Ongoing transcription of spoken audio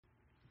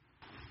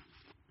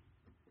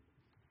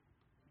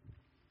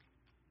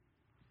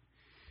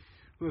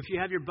Well, if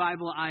you have your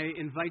Bible, I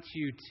invite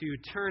you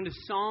to turn to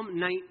Psalm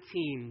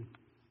 19.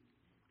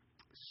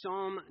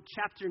 Psalm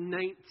chapter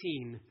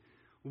 19.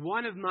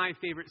 One of my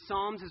favorite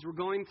Psalms as we're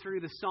going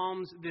through the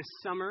Psalms this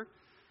summer.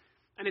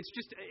 And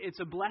it's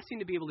a blessing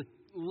to be able to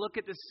look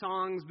at the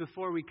songs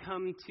before we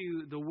come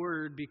to the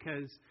Word,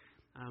 because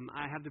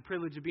I have the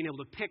privilege of being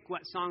able to pick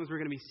what songs we're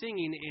going to be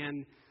singing.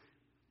 And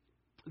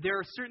there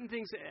are certain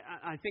things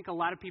I think a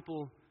lot of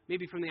people,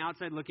 maybe from the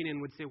outside looking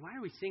in, would say, why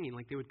are we singing?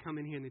 Like they would come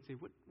in here and they'd say,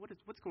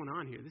 what's going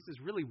on here? This is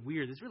really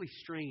weird. This is really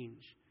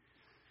strange.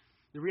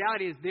 The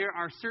reality is there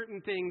are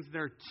certain things that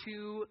are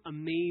too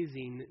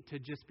amazing to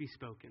just be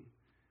spoken.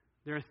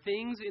 There are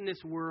things in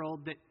this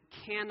world that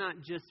cannot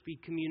just be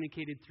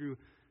communicated through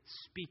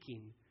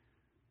speaking.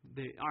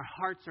 Our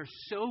hearts are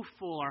so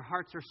full. Our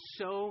hearts are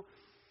so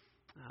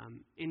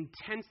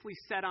intensely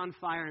set on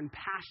fire and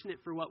passionate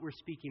for what we're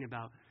speaking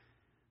about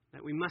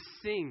that we must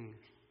sing.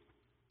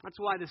 That's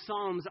why the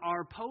Psalms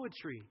are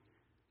poetry.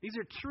 These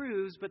are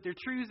truths, but they're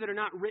truths that are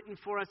not written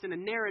for us in a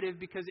narrative,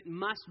 because it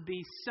must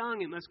be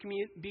sung. It must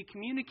be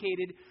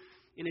communicated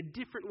in a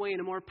different way, in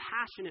a more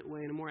passionate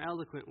way, in a more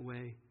eloquent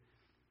way.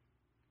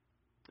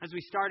 As we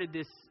started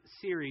this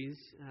series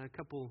a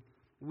couple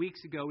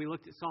weeks ago, we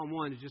looked at Psalm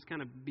 1 to just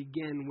kind of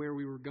begin where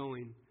we were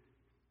going.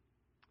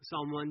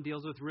 Psalm 1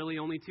 deals with really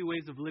only two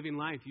ways of living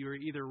life. You are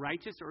either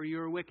righteous or you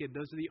are wicked.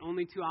 Those are the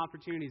only two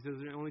opportunities.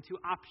 Those are the only two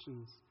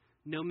options.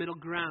 No middle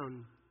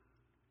ground.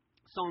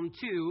 Psalm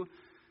 2,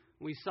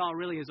 we saw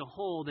really as a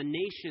whole, the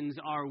nations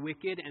are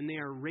wicked and they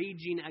are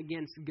raging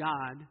against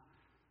God.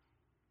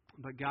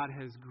 But God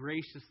has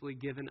graciously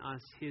given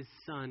us His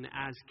Son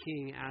as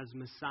King, as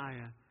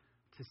Messiah,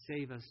 to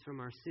save us from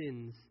our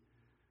sins.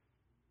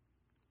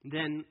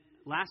 Then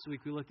last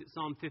week we looked at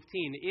Psalm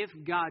 15. If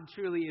God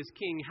truly is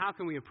King, how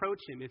can we approach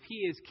Him? If He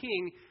is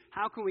King,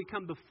 how can we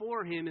come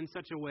before Him in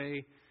such a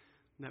way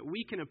that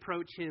we can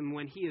approach Him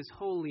when He is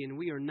holy and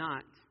we are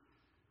not?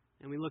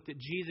 And we looked at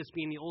Jesus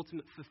being the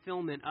ultimate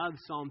fulfillment of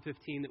Psalm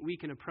 15, that we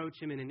can approach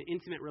Him in an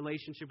intimate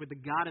relationship with the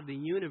God of the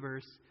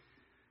universe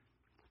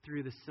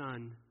through the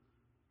Son.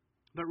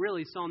 But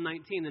really, Psalm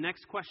 19, the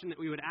next question that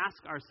we would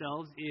ask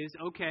ourselves is,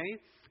 okay,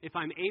 if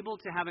I'm able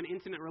to have an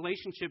intimate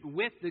relationship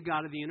with the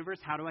God of the universe,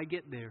 how do I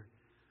get there?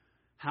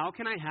 How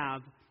can I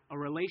have a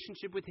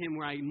relationship with Him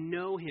where I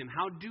know Him?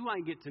 How do I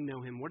get to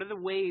know Him? What are the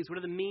ways, what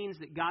are the means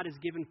that God has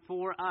given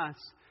for us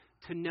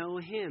to know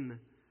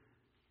Him?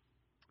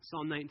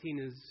 Psalm 19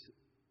 is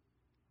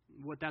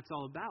what that's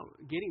all about,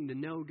 getting to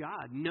know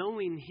God,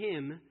 knowing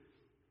Him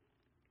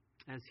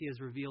as He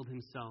has revealed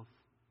Himself.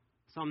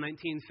 Psalm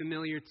 19 is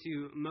familiar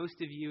to most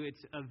of you.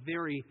 It's a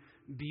very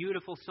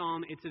beautiful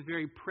psalm. It's a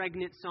very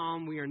pregnant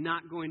psalm. We are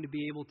not going to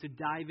be able to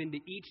dive into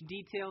each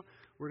detail.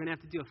 We're going to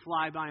have to do a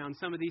flyby on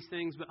some of these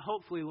things, but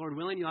hopefully, Lord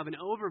willing, you'll have an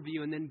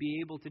overview and then be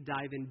able to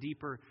dive in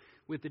deeper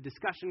with the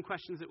discussion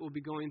questions that we'll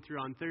be going through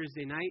on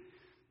Thursday night.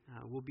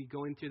 We'll be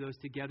going through those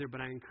together,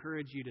 but I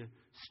encourage you to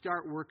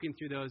start working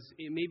through those,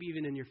 maybe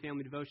even in your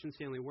family devotions,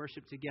 family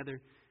worship together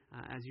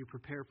as you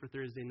prepare for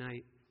Thursday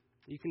night.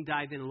 You can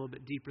dive in a little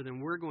bit deeper than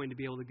we're going to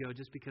be able to go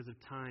just because of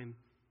time.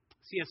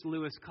 C.S.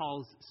 Lewis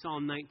calls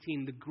Psalm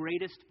 19 the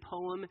greatest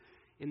poem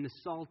in the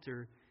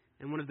Psalter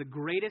and one of the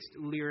greatest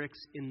lyrics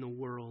in the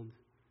world.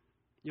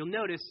 You'll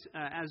notice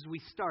as we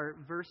start,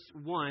 verse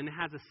 1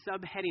 has a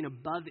subheading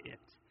above it.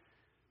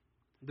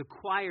 The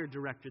choir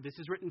director. This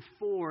is written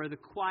for the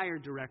choir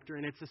director,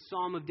 and it's a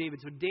Psalm of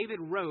David. So David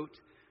wrote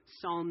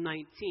Psalm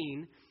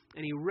 19,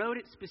 and he wrote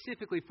it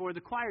specifically for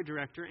the choir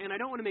director. And I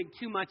don't want to make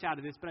too much out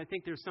of this, but I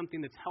think there's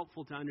something that's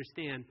helpful to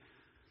understand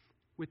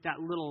with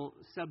that little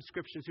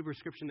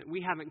superscription that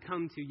we haven't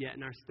come to yet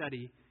in our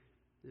study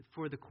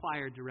for the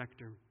choir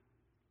director.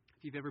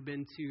 If you've ever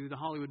been to the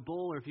Hollywood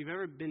Bowl, or if you've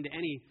ever been to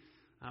any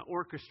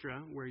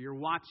orchestra where you're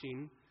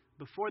watching,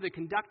 before the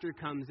conductor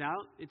comes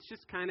out, it's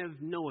just kind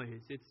of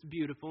noise. It's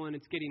beautiful and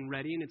it's getting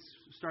ready and it's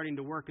starting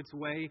to work its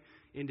way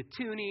into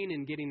tuning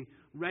and getting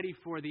ready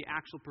for the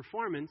actual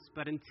performance.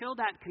 But until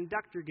that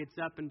conductor gets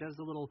up and does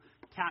a little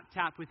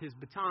tap with his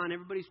baton,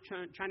 everybody's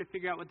trying to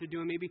figure out what they're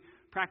doing, maybe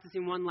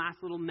practicing one last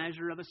little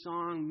measure of a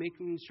song,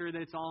 making sure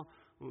that it's all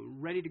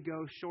ready to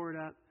go, shored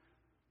up.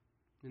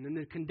 And then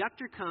the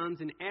conductor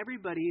comes and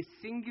everybody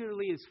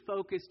singularly is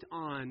focused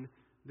on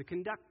the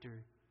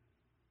conductor.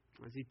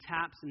 As he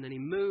taps and then he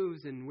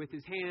moves, and with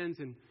his hands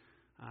and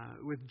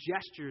with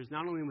gestures,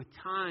 not only with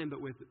time,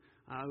 but with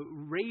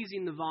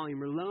raising the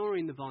volume or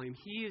lowering the volume,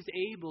 he is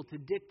able to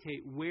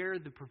dictate where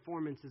the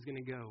performance is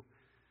going to go.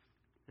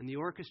 And the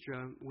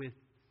orchestra, with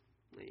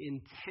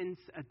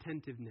intense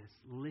attentiveness,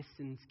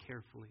 listens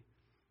carefully.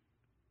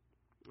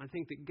 I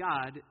think that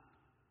God,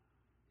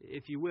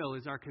 if you will,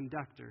 is our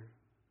conductor.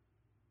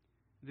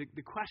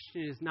 The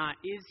question is not,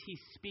 is He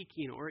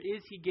speaking or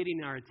is He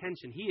getting our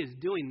attention? He is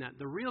doing that.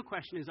 The real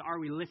question is, are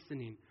we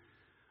listening?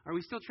 Are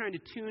we still trying to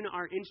tune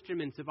our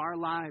instruments of our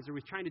lives? Are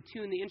we trying to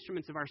tune the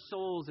instruments of our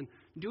souls and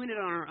doing it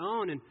on our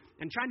own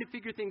and trying to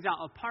figure things out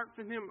apart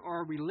from Him?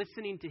 Or are we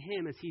listening to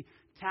Him as He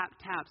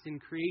taps in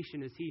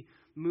creation, as He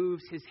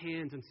moves His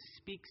hands and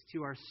speaks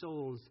to our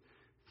souls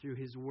through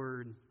His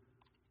Word?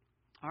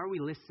 Are we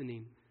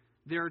listening?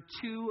 There are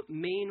two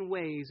main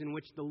ways in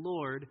which the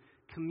Lord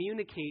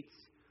communicates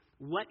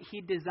what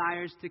he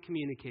desires to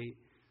communicate.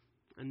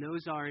 And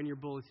those are in your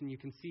bulletin. You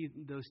can see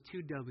those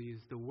two W's,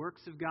 the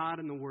works of God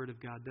and the Word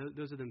of God.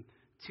 Those are the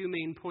two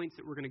main points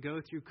that we're going to go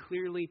through,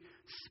 clearly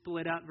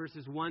split up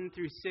verses 1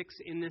 through 6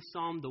 in this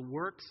psalm, the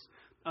works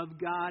of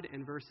God,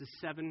 and verses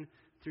 7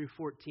 through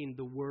 14,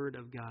 the Word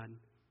of God.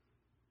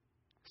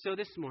 So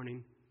this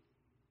morning,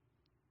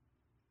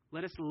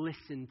 let us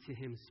listen to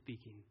him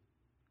speaking.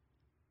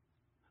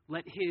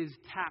 Let his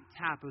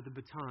tap of the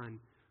baton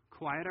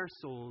quiet our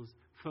souls,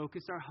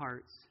 focus our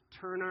hearts,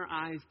 turn our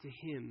eyes to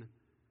him,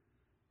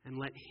 and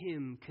let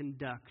him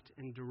conduct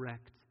and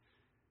direct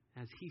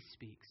as he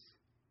speaks.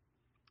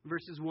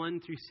 Verses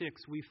 1 through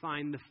 6, we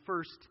find the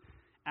first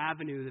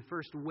avenue, the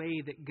first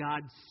way that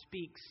God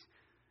speaks.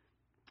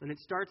 And it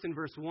starts in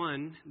verse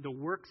 1, the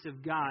works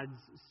of God,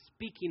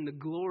 speaking the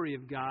glory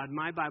of God.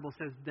 My Bible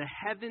says, the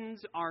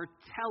heavens are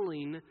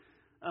telling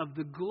of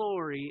the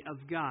glory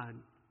of God.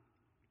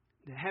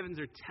 The heavens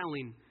are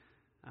telling.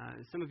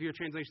 Some of your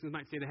translations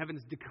might say the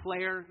heavens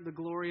declare the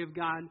glory of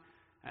God.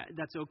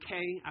 That's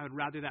okay. I would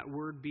rather that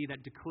word be,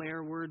 that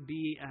declare word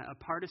be a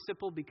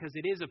participle, because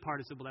it is a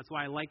participle. That's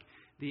why I like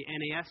the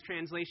NAS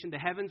translation. The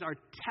heavens are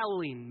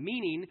telling,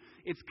 meaning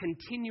it's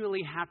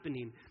continually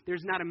happening.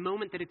 There's not a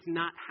moment that it's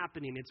not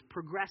happening. It's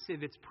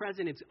progressive, it's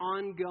present, it's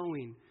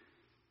ongoing.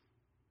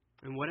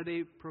 And what are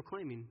they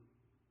proclaiming?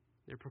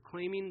 They're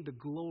proclaiming the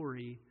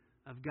glory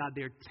of God.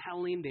 They're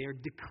telling, they are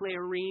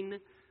declaring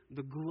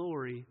the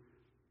glory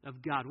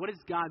of God. What is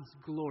God's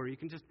glory? You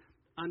can just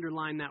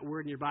underline that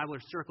word in your Bible or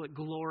circle it,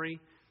 glory.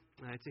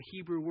 It's a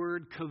Hebrew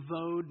word,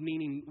 kavod,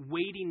 meaning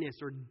weightiness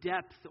or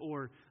depth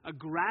or a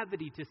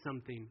gravity to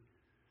something.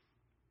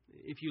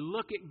 If you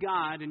look at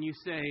God and you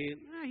say,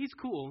 he's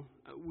cool,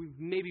 we've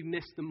maybe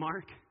missed the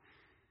mark.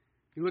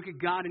 If you look at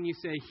God and you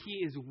say,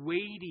 he is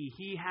weighty,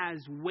 he has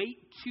weight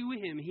to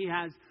him, he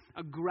has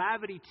a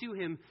gravity to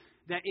him,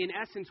 that in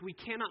essence we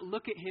cannot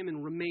look at him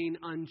and remain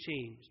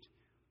unchanged.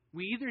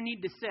 We either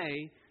need to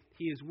say,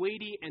 he is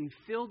weighty and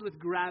filled with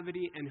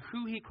gravity and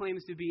who he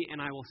claims to be,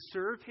 and I will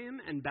serve him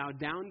and bow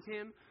down to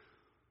him.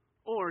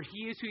 Or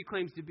he is who he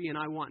claims to be, and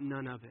I want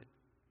none of it.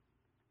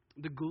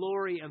 The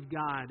glory of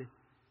God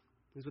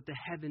is what the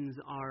heavens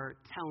are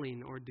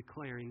telling or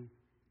declaring.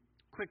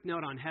 Quick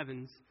note on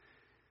heavens.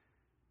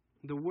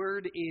 The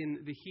word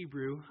in the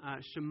Hebrew,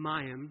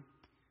 shemayim,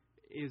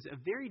 is a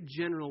very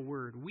general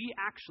word. We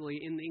actually,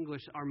 in the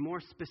English, are more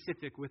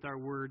specific with our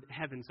word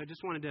heaven. So I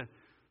just wanted to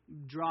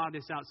draw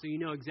this out so you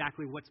know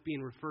exactly what's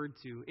being referred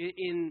to.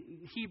 In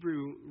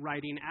Hebrew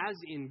writing, as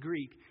in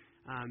Greek,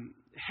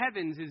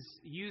 heavens is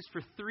used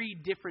for three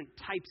different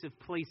types of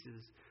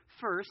places.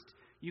 First,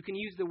 you can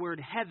use the word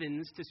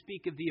heavens to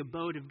speak of the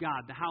abode of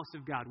God, the house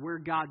of God, where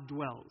God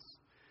dwells.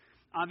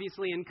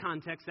 Obviously, in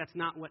context, that's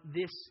not what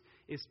this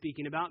is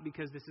speaking about,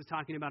 because this is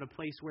talking about a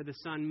place where the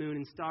sun, moon,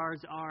 and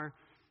stars are,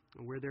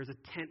 where there's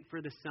a tent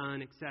for the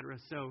sun, etc.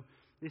 So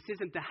this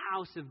isn't the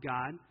house of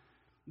God.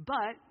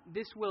 But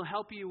this will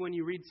help you when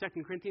you read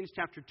 2 Corinthians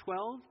chapter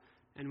 12,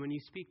 and when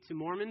you speak to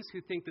Mormons who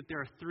think that there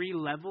are 3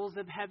 levels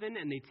of heaven,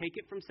 and they take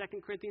it from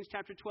 2 Corinthians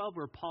chapter 12,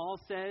 where Paul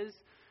says,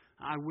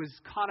 I was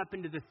caught up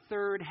into the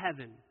third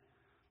heaven.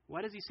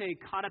 Why does he say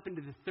caught up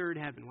into the third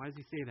heaven? Why does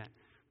he say that?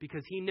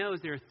 Because he knows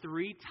there are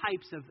 3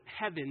 types of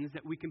heavens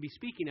that we can be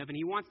speaking of, and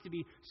he wants to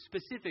be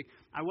specific.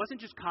 I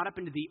wasn't just caught up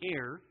into the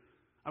air.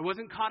 I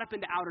wasn't caught up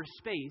into outer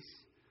space.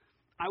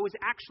 I was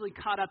actually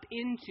caught up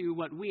into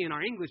what we in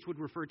our English would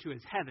refer to as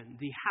heaven,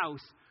 the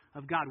house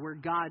of God, where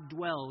God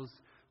dwells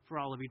for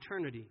all of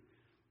eternity.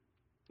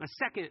 A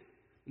second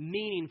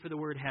meaning for the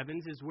word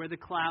heavens is where the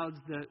clouds,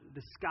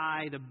 the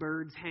sky, the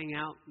birds hang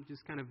out,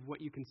 just kind of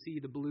what you can see,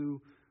 the blue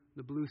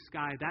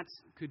sky. That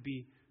could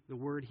be the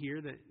word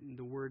here, that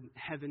the word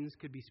heavens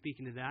could be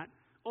speaking to that.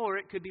 Or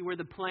it could be where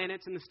the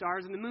planets and the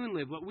stars and the moon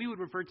live, what we would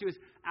refer to as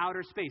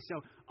outer space.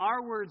 So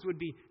our words would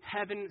be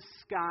heaven,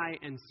 sky,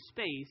 and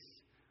space.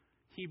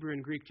 Hebrew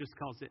and Greek just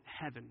calls it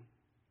heaven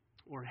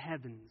or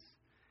heavens.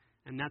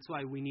 And that's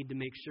why we need to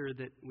make sure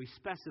that we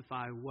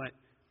specify what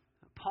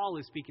Paul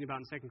is speaking about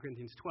in 2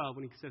 Corinthians 12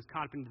 when he says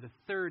caught up into the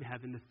third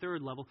heaven, the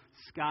third level,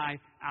 sky,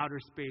 outer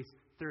space,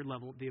 third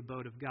level, the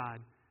abode of God.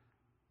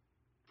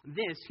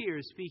 This here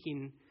is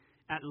speaking,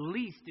 at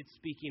least it's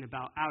speaking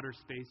about outer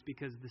space,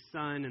 because the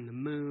sun and the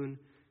moon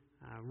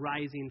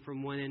rising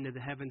from one end of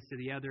the heavens to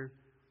the other.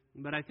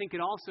 But I think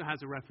it also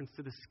has a reference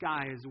to the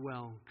sky as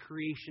well,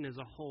 creation as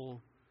a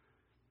whole.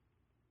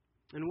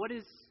 And what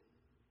is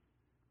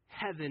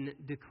heaven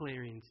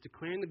declaring? It's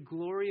declaring the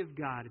glory of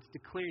God. It's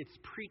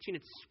preaching,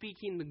 it's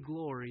speaking the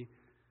glory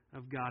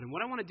of God. And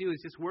what I want to do is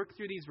just work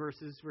through these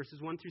verses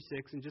 1 through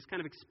 6, and just kind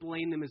of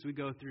explain them as we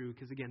go through,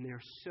 because again, they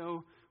are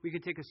so, we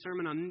could take a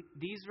sermon on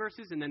these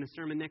verses and then a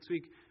sermon next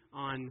week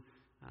on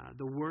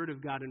the Word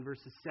of God in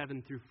verses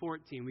 7 through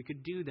 14. We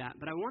could do that,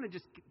 but I want to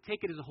just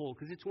take it as a whole,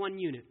 because it's one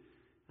unit,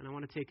 and I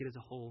want to take it as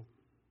a whole.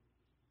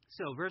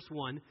 So, verse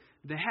 1,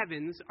 the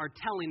heavens are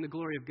telling the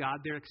glory of God.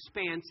 Their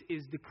expanse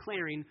is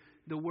declaring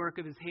the work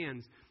of his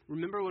hands.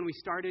 Remember when we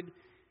started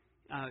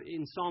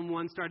in Psalm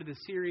 1, started the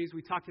series,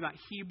 we talked about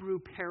Hebrew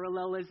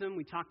parallelism.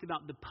 We talked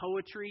about the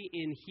poetry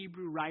in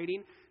Hebrew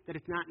writing, that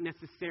it's not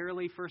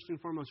necessarily first and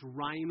foremost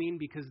rhyming,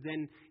 because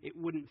then it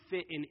wouldn't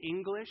fit in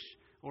English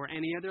or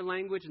any other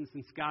language. And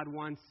since God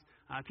wants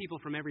people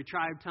from every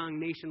tribe, tongue,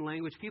 nation,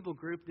 language, people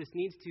group, this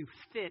needs to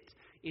fit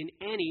in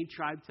any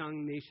tribe,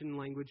 tongue, nation,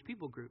 language,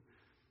 people group.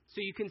 So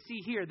you can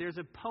see here, there's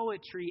a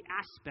poetry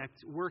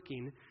aspect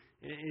working.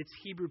 It's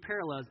Hebrew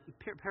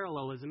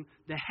parallelism.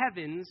 The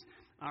heavens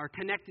are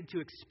connected to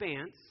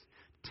expanse.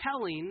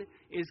 Telling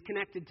is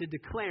connected to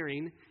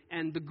declaring.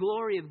 And the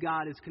glory of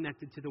God is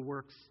connected to the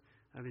works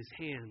of his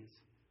hands.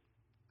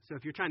 So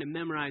if you're trying to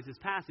memorize this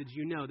passage,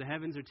 you know the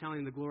heavens are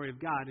telling the glory of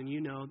God. And you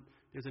know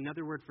there's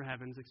another word for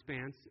heavens,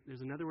 expanse.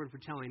 There's another word for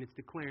telling, it's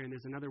declaring.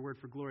 There's another word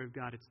for glory of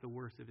God, it's the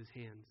works of his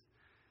hands.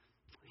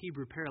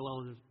 Hebrew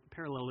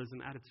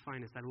parallelism at its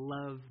finest. I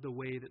love the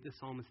way that the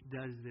psalmist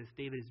does this.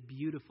 David is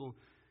beautiful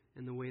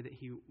in the way that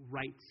he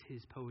writes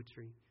his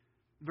poetry.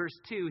 Verse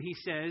 2, he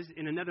says,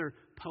 in another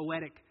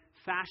poetic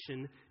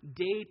fashion,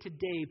 day to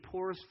day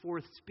pours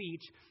forth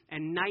speech,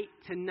 and night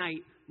to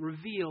night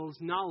reveals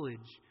knowledge.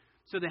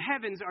 So the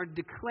heavens are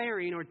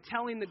declaring or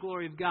telling the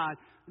glory of God.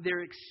 Their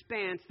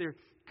expanse, their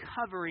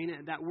covering,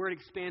 that word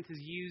expanse is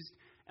used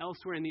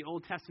elsewhere in the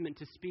Old Testament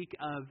to speak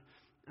of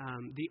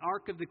the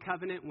Ark of the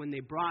Covenant, when they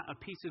brought a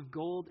piece of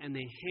gold and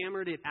they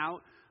hammered it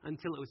out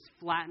until it was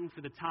flattened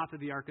for the top of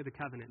the Ark of the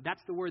Covenant.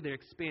 That's the word there,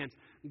 expanse.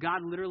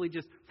 God literally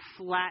just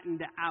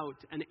flattened out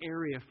an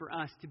area for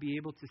us to be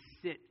able to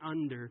sit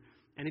under.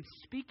 And it's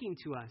speaking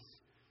to us.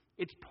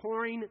 It's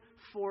pouring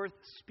forth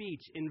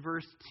speech in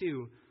verse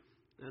 2.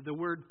 The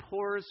word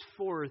pours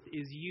forth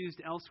is used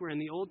elsewhere in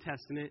the Old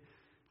Testament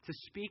to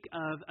speak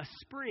of a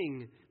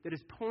spring that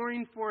is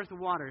pouring forth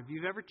water. If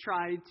you've ever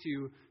tried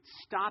to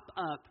stop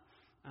up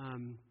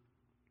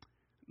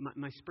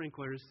my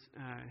sprinklers,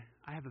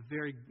 I have a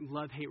very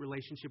love-hate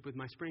relationship with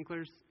my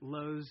sprinklers.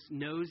 Lowe's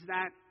knows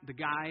that. The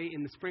guy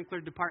in the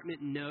sprinkler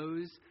department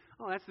knows,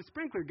 oh, that's the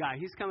sprinkler guy.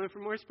 He's coming for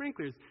more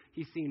sprinklers.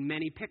 He's seen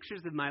many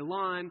pictures of my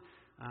lawn.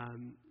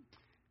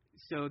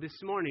 So this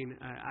morning,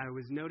 I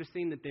was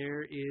noticing that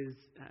there is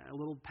a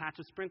little patch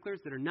of sprinklers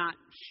that are not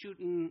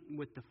shooting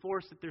with the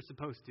force that they're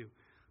supposed to,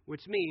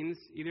 which means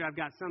either I've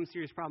got some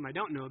serious problem I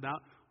don't know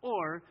about,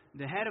 or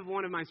the head of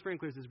one of my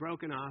sprinklers is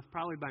broken off,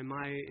 probably by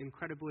my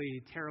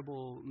incredibly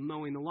terrible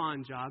mowing the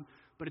lawn job,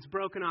 but it's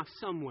broken off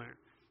somewhere.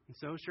 And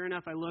so sure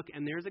enough, I look,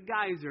 and there's a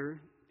geyser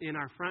in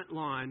our front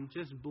lawn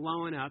just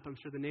blowing up. I'm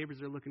sure the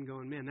neighbors are looking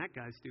going, man, that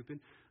guy's stupid.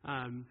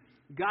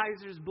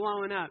 Geyser's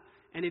blowing up.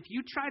 And if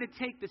you try to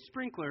take the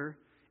sprinkler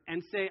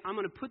and say, I'm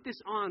going to put this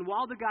on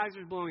while the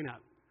geyser's blowing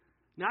up,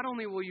 not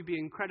only will you be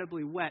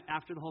incredibly wet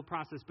after the whole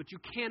process, but you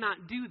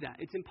cannot do that.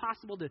 It's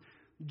impossible to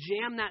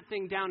jam that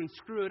thing down and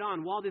screw it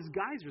on while this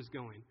geyser's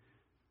going.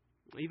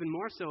 Even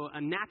more so, a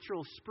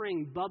natural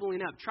spring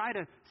bubbling up. Try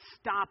to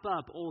stop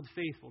up Old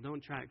Faithful.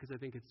 Don't try it because I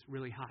think it's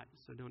really hot,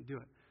 so don't do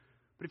it.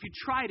 But if you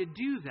try to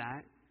do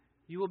that,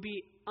 you will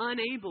be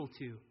unable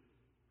to.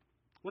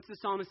 What's the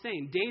psalmist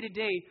saying? Day to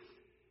day,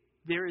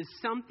 there is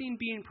something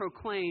being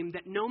proclaimed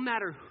that no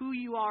matter who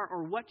you are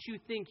or what you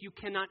think, you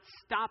cannot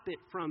stop it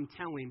from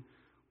telling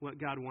what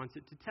God wants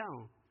it to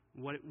tell,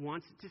 what it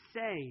wants it to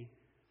say.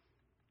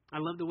 I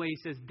love the way he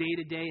says day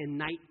to day and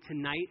night to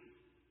night.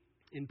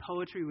 In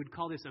poetry, we would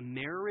call this a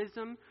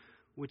merism,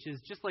 which is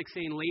just like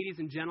saying ladies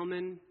and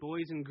gentlemen,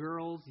 boys and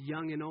girls,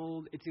 young and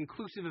old. It's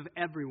inclusive of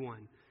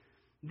everyone.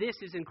 This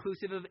is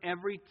inclusive of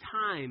every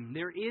time.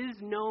 There is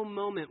no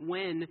moment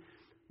when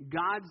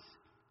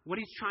what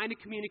he's trying to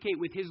communicate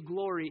with his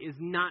glory is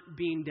not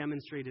being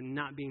demonstrated and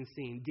not being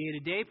seen. Day to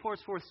day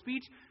pours forth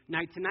speech.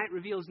 Night to night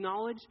reveals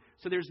knowledge.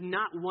 So there's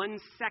not 1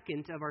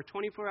 second of our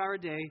 24-hour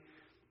day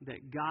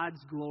that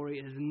God's glory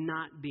is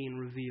not being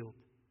revealed.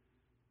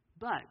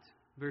 But,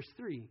 verse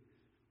 3,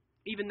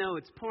 even though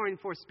it's pouring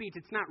forth speech,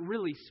 it's not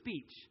really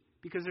speech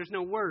because there's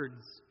no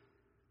words.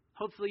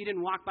 Hopefully you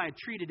didn't walk by a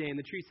tree today and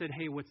the tree said,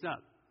 hey, what's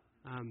up?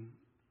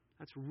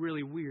 That's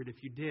really weird if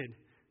you did.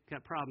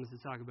 Got problems to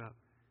talk about.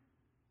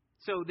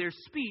 So there's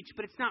speech,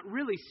 but it's not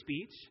really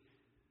speech.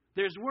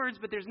 There's words,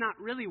 but there's not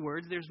really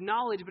words. There's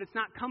knowledge, but it's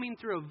not coming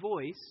through a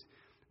voice.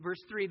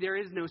 Verse 3, there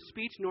is no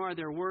speech, nor are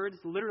there words,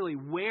 literally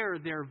where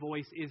their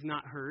voice is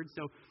not heard.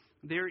 So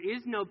there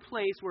is no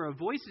place where a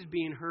voice is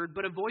being heard,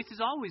 but a voice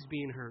is always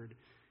being heard.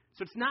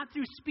 So it's not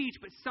through speech,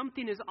 but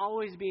something is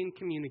always being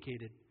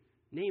communicated,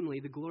 namely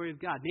the glory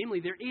of God.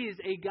 Namely, there is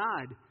a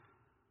God.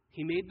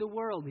 He made the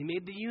world. He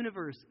made the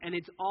universe. And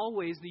it's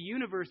always, the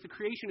universe, the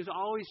creation is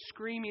always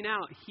screaming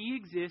out, He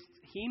exists.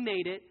 He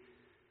made it.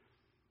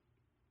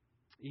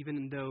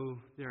 Even though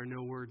there are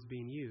no words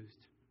being used.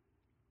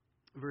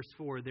 Verse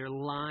 4, their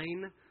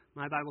line,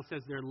 my Bible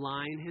says their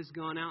line has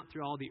gone out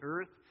through all the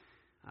earth.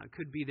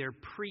 Could be their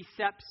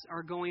precepts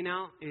are going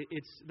out.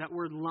 That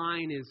word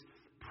line is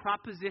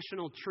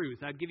propositional truth.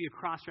 I'd give you a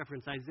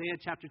cross-reference. Isaiah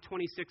chapter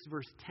 26,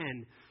 verse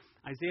 10.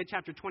 Isaiah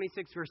chapter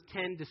 26, verse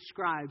 10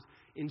 describes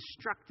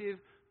instructive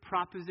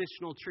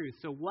propositional truth.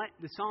 So what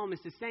the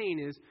psalmist is saying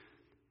is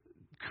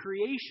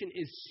creation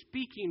is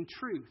speaking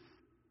truth,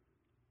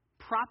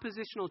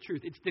 propositional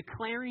truth. It's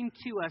declaring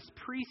to us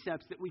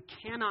precepts that we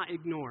cannot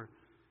ignore.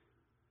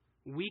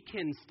 We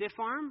can stiff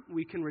arm,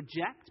 we can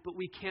reject, but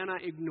we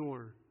cannot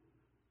ignore.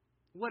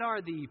 What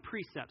are the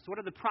precepts? What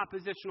are the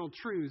propositional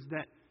truths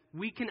that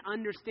we can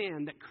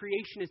understand that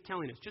creation is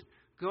telling us? Just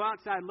go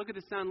outside, look at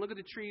the sun, look at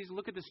the trees,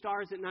 look at the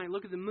stars at night,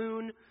 look at the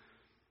moon.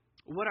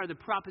 What are the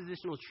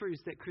propositional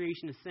truths that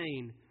creation is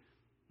saying?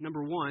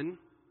 Number one,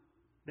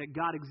 that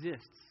God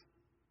exists,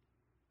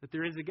 that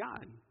there is a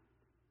God.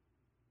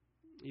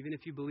 Even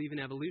if you believe in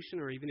evolution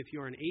or even if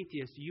you're an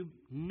atheist, you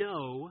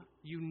know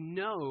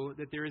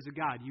that there is a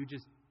God. You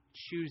just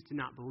choose to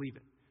not believe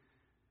it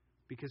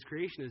because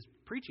creation is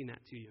preaching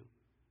that to you.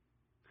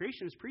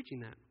 Creation is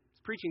preaching that.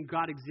 It's preaching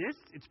God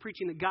exists. It's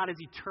preaching that God is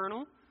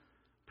eternal.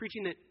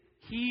 Preaching that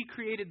He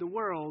created the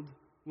world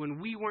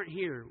when we weren't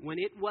here, when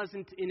it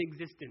wasn't in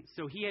existence.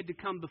 So He had to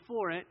come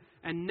before it,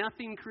 and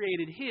nothing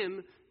created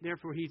Him,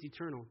 therefore He's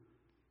eternal.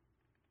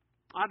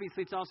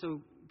 Obviously, it's also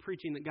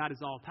preaching that God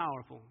is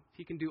all-powerful. If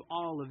He can do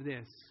all of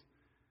this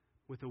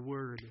with a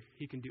word,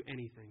 He can do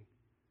anything.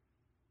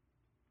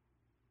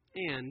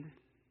 And,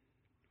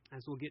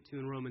 as we'll get to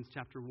in Romans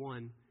chapter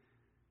 1,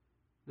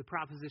 the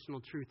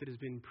propositional truth that has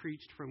been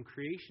preached from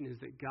creation is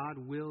that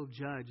God will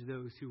judge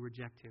those who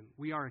reject Him.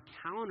 We are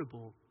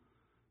accountable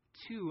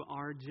to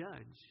our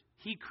judge.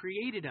 He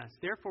created us.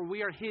 Therefore,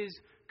 we are His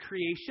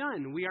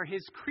creation. We are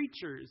His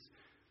creatures.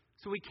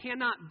 So we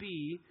cannot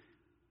be,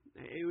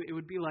 it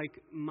would be like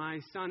my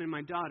son and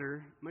my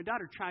daughter. My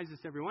daughter tries this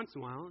every once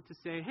in a while to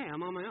say, hey,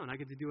 I'm on my own. I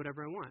get to do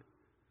whatever I want.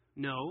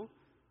 No.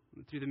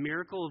 Through the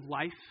miracle of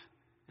life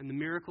and the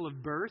miracle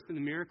of birth and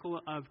the miracle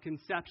of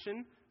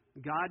conception,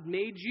 God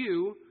made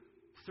you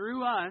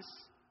through us.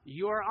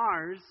 You are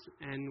ours,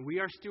 and we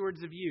are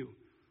stewards of you.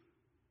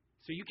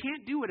 So you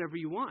can't do whatever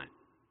you want.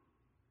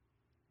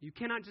 You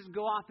cannot just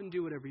go off and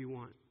do whatever you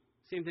want.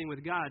 Same thing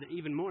with God,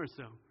 even more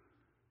so.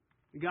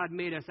 God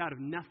made us out of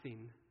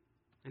nothing.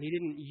 And He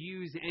didn't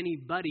use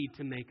anybody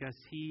to make us.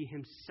 He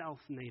Himself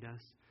made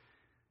us.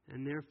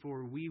 And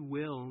therefore, we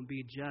will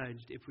be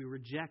judged if we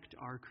reject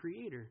our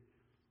Creator.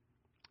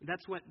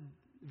 That's what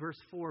verse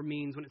 4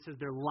 means when it says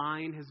their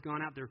line has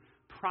gone out, their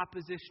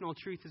propositional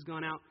truth has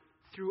gone out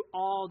through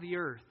all the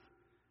earth.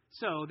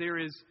 So there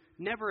is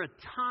never a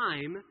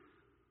time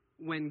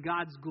when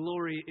God's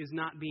glory is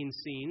not being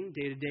seen,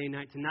 day to day,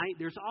 night to night.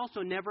 There's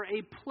also never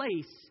a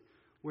place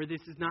where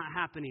this is not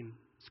happening.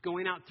 It's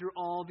going out through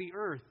all the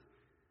earth.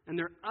 And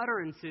their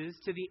utterances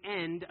to the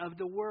end of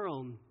the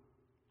world.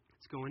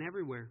 It's going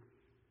everywhere.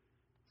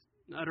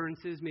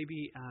 Utterances,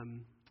 maybe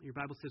your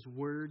Bible says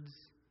words.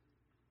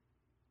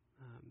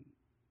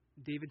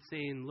 David's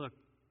saying, look,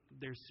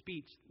 there's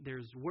speech,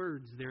 there's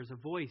words, there's a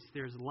voice,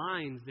 there's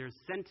lines, there's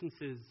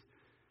sentences.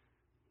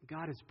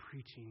 God is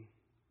preaching.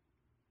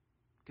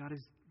 God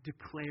is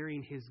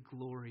declaring His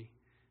glory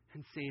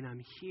and saying,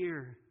 I'm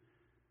here.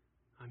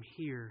 I'm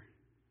here.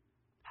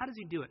 How does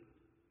He do it?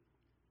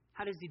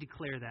 How does He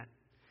declare that?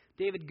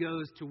 David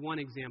goes to one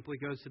example.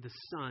 He goes to the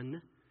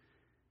sun.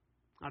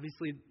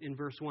 Obviously, in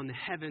verse 1, the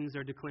heavens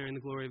are declaring the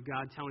glory of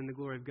God, telling the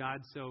glory of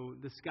God. So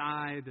the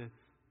sky,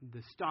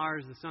 the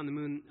stars, the sun, the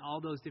moon,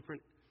 all those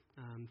different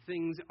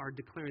things are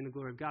declaring the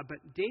glory of God. But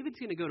David's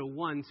going to go to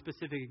one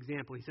specific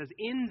example. He says,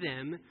 in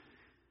them,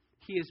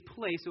 He has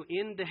placed, so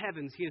in the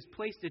heavens, He has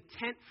placed a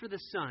tent for the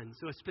sun.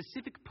 So a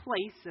specific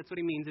place, that's what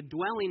he means, a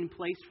dwelling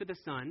place for the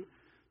sun.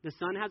 The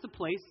sun has a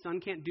place. The sun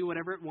can't do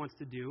whatever it wants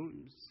to do.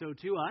 So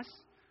to us,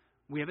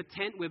 we have a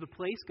tent, we have a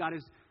place. God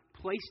has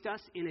placed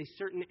us in a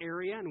certain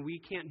area, and we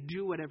can't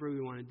do whatever we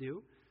want to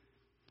do.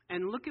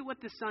 And look at what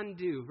the sun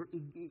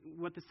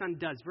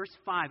does. Verse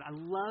 5, I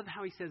love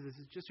how he says this.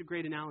 It's just a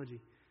great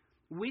analogy.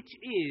 Which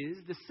is,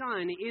 the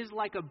sun is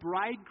like a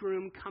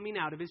bridegroom coming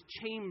out of his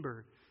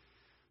chamber.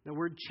 The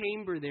word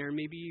chamber there,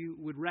 maybe you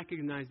would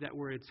recognize that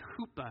word. It's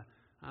chuppah,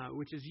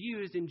 which is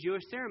used in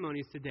Jewish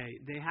ceremonies today.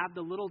 They have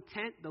the little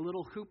tent, the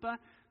little chuppah,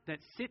 that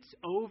sits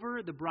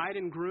over the bride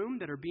and groom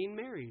that are being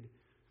married.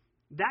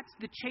 That's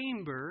the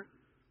chamber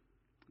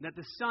that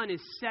the sun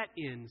is set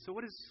in. So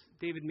what does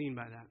David mean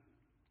by that?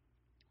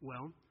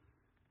 Well,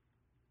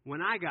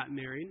 when I got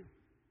married,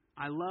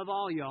 I love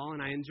all y'all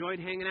and I enjoyed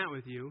hanging out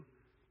with you,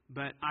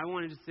 but I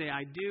wanted to say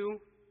I do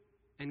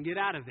and get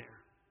out of there,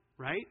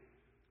 right?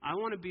 I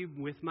want to be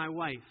with my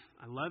wife.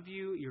 I love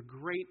you. You're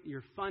great.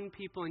 You're fun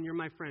people and you're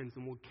my friends,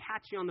 and we'll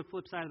catch you on the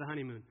flip side of the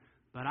honeymoon,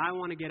 but I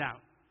want to get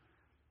out.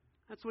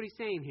 That's what he's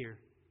saying here.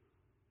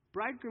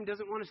 Bridegroom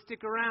doesn't want to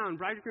stick around.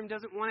 Bridegroom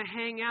doesn't want to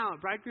hang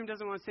out. Bridegroom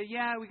doesn't want to say,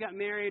 yeah, we got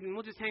married and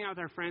we'll just hang out with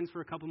our friends for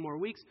a couple more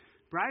weeks.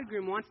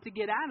 Bridegroom wants to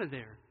get out of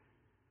there.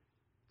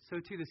 So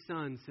too the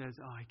son says,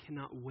 oh, I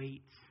cannot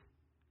wait.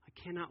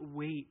 I cannot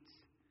wait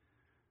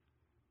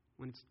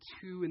when it's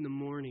 2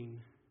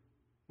 a.m,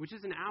 which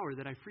is an hour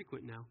that I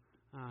frequent now.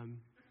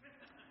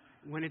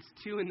 When it's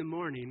 2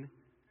 a.m.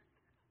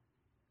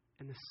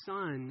 and the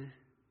sun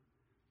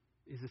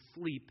is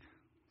asleep.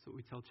 That's what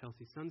we tell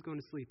Chelsea. Sun's going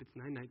to sleep. It's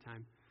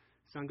nighttime.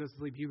 Sun goes to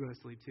sleep, you go to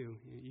sleep too.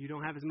 You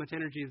don't have as much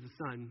energy as the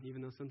sun, even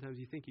though sometimes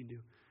you think you do.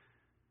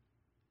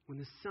 when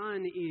the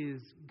sun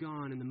is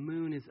gone and the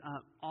moon is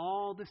up,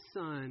 all the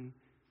sun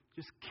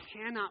just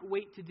cannot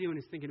wait to do and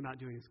is thinking about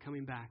doing is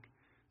coming back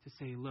to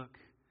say, look,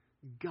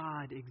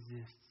 God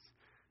exists.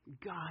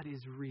 God is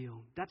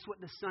real. That's what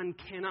the sun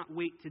cannot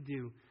wait to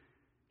do.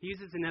 He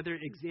uses another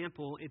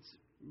example. It's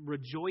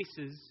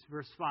rejoices,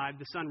 verse 5.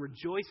 The sun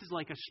rejoices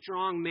like a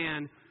strong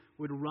man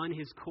would run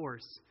his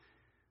course.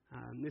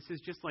 This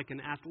is just like an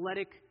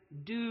athletic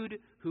dude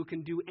who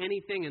can do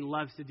anything and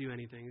loves to do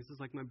anything. This is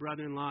like my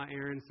brother-in-law,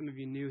 Aaron. Some of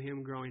you knew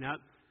him growing up.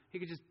 He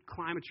could just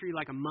climb a tree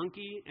like a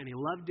monkey, and he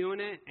loved doing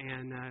it.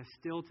 And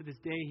still to this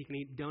day, he can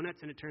eat donuts,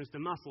 and it turns to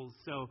muscles.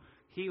 So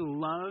he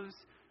loves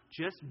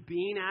just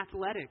being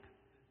athletic.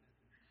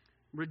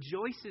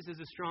 Rejoices as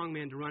a strong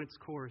man to run its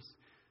course.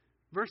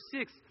 Verse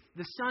 6,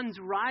 the sun's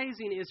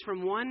rising is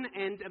from one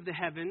end of the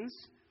heavens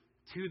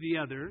to the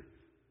other,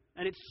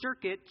 and its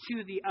circuit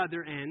to the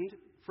other end,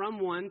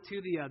 from one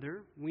to the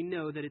other. We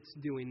know that it's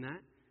doing that.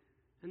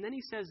 And then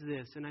he says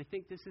this, and I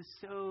think this is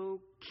so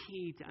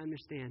key to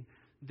understand.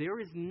 There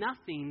is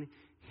nothing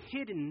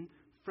hidden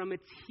from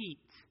its heat.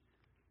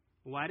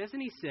 Why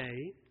doesn't he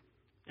say,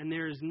 and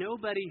there is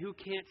nobody who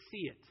can't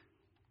see it?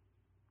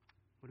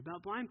 What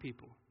about blind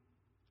people?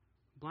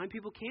 Blind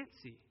people can't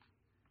see.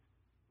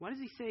 Why does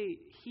he say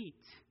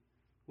heat?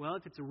 Well,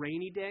 if it's a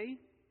rainy day,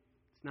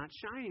 it's not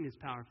shining as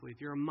powerfully.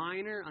 If you're a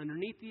miner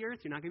underneath the earth,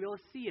 you're not going to be able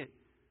to see it.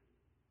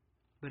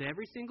 But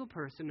every single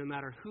person, no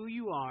matter who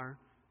you are,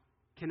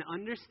 can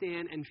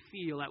understand and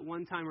feel at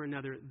one time or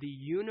another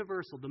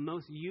the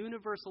most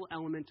universal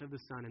element of the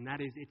sun, and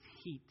that is its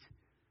heat.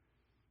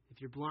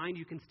 If you're blind,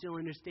 you can still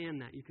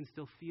understand that. You can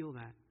still feel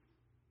that.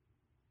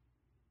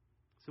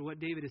 So what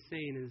David is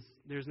saying is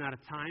there's not a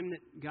time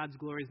that God's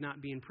glory is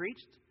not being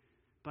preached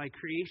by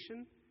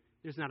creation.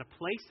 There's not a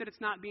place that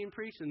it's not being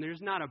preached, and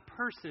there's not a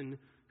person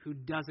who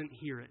doesn't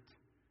hear it.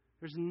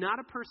 There's not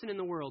a person in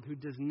the world who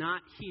does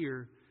not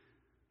hear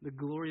the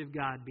glory of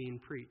God being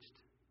preached.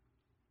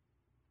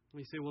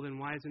 You say, well, then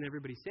why isn't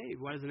everybody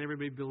saved? Why doesn't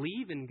everybody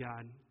believe in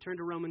God? Turn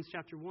to Romans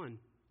chapter 1.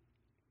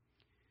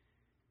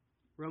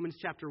 Romans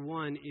chapter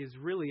 1 is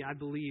really, I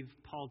believe,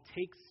 Paul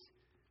takes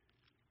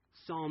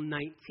Psalm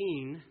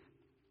 19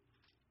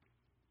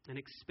 and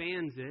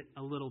expands it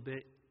a little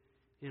bit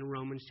in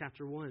Romans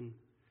chapter 1.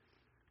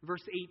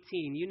 Verse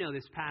 18, you know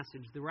this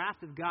passage. The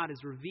wrath of God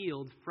is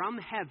revealed from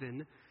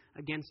heaven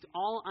against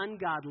all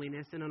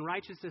ungodliness and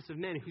unrighteousness of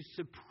men who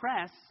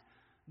suppress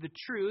the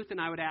truth, and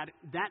I would add,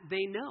 that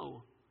they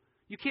know.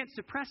 You can't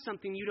suppress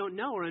something you don't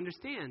know or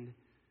understand.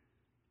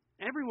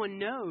 Everyone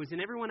knows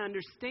and everyone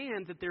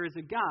understands that there is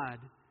a God,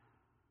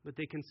 but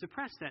they can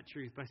suppress that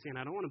truth by saying,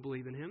 I don't want to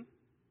believe in him.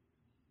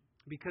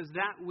 Because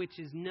that which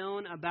is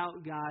known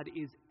about God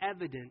is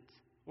evident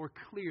or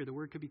clear. The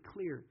word could be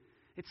clear.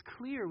 It's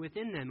clear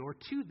within them or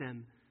to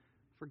them,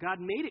 for God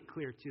made it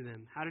clear to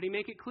them. How did he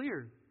make it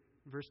clear?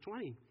 Verse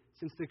 20.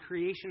 Since the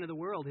creation of the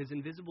world, his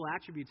invisible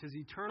attributes, his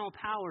eternal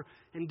power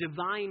and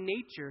divine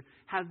nature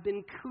have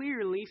been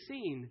clearly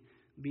seen,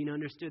 being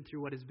understood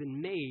through what has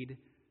been made,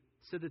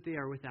 so that they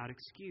are without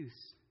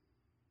excuse.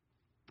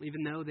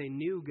 Even though they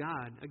knew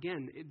God.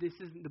 Again,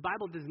 the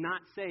Bible does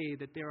not say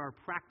that there are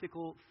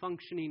practical,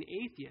 functioning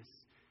atheists.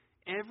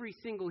 Every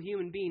single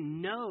human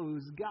being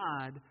knows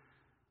God.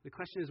 The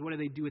question is, what do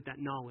they do with that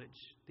knowledge?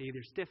 They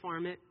either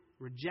stiff-arm it,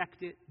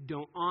 reject it,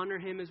 don't honor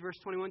him, as verse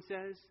 21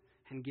 says,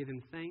 and give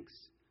him thanks,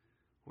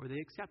 or they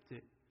accept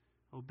it,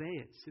 obey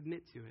it,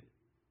 submit to it.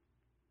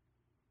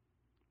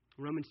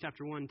 Romans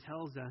chapter 1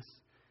 tells us,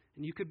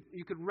 and you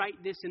could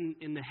write this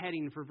in the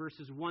heading for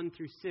verses 1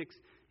 through 6.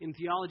 In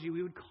theology,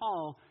 we would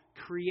call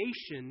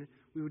creation,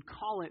 we would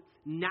call it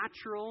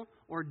natural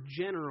or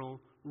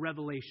general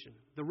revelation.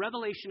 The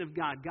revelation of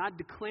God, God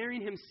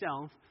declaring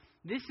himself.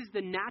 This is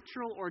the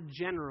natural or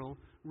general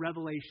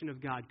revelation of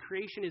God.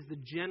 Creation is the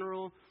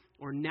general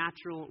or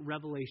natural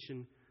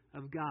revelation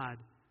of God.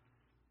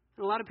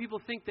 And a lot of people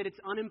think that it's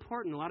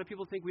unimportant. A lot of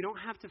people think we don't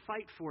have to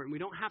fight for it. And we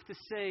don't have to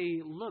say,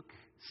 look,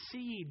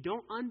 see,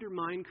 don't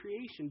undermine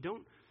creation.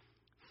 Don't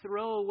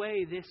throw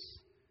away this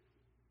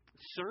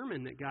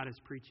sermon that God is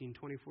preaching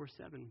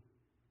 24/7.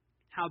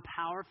 How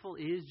powerful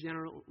is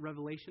general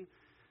revelation?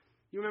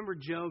 You remember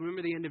Job?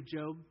 Remember the end of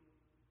Job?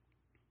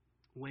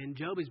 When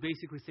Job is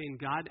basically saying,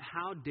 God,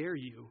 how dare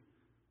you?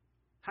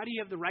 How do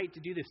you have the right to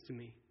do this to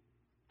me?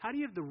 How do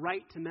you have the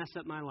right to mess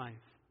up my life?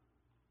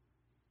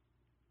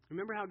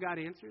 Remember how God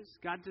answers?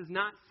 God does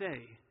not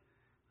say,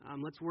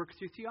 let's work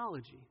through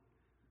theology.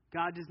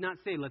 God does not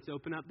say, let's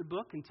open up the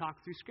book and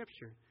talk through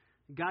Scripture.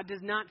 God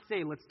does not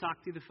say, let's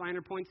talk through the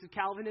finer points of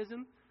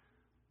Calvinism.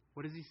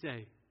 What does he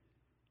say?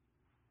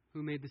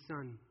 Who made the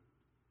sun?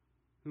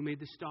 Who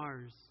made the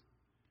stars?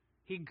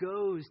 He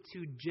goes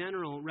to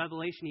general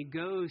revelation. He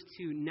goes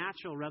to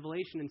natural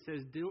revelation and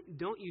says,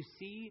 don't you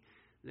see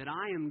that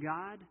I am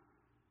God?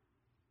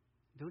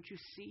 Don't you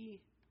see?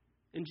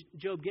 And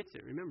Job gets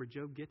it. Remember,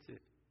 Job gets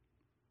it.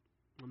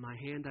 On my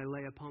hand I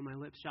lay upon my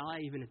lips. Shall I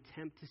even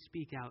attempt to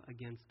speak out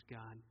against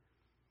God?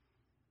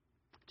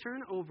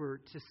 Turn over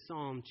to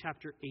Psalm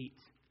chapter 8.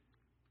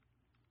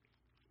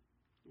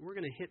 We're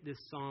going to hit this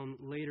psalm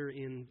later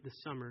in the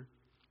summer.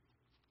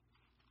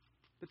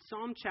 But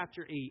Psalm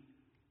chapter 8,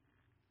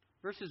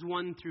 verses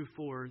 1 through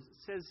 4,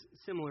 says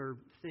similar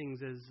things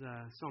as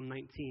Psalm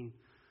 19.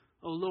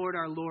 O Lord,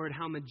 our Lord,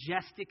 how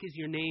majestic is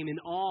your name in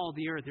all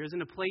the earth. There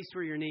isn't a place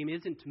where your name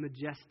isn't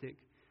majestic.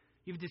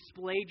 You've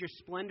displayed your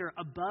splendor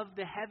above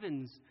the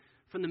heavens.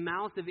 From the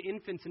mouth of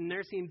infants and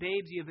nursing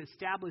babes, you have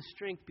established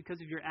strength because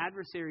of your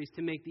adversaries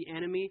to make the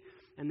enemy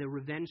and the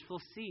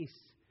revengeful cease.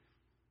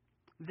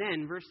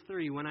 Then, verse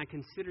 3, when I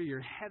consider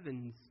your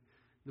heavens,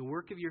 the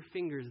work of your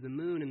fingers, the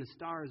moon and the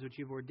stars which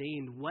you have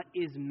ordained, what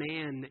is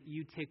man that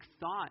you take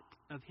thought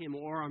of him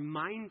or are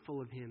mindful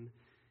of him,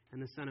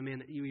 and the Son of Man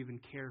that you even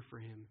care for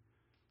him?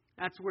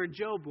 That's where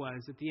Job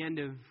was at the end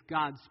of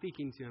God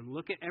speaking to him.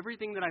 Look at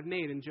everything that I've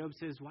made. And Job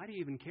says, why do you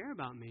even care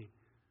about me?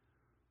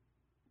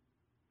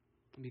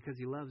 Because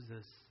he loves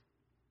us.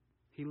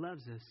 He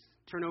loves us.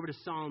 Turn over to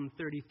Psalm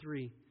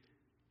 33.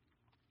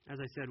 As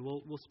I said,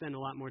 we'll spend a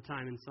lot more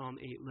time in Psalm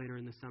 8 later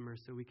in the summer,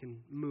 so we can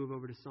move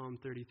over to Psalm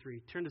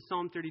 33. Turn to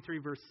Psalm 33,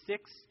 verse 6.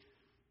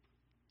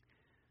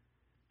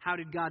 How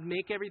did God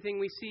make everything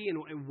we see,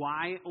 and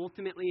why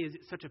ultimately is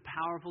it such a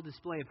powerful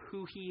display of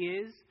who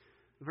He is?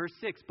 Verse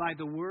 6, by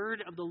the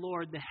word of the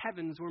Lord the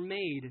heavens were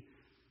made,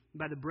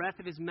 by the breath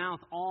of His mouth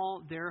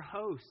all their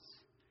hosts.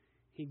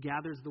 He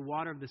gathers the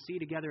water of the sea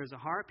together as a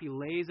harp. He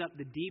lays up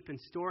the deep in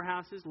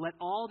storehouses. Let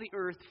all the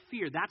earth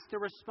fear. That's the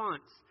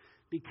response.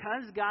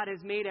 Because God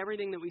has made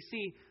everything that we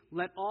see,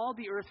 let all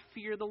the earth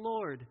fear the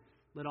Lord.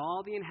 Let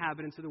all the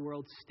inhabitants of the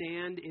world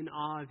stand in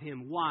awe of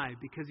Him. Why?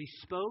 Because He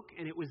spoke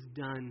and it was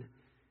done.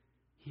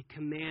 He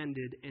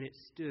commanded and it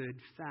stood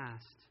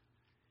fast.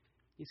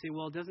 You say,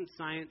 well, doesn't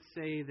science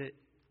say that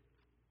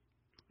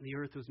the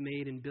earth was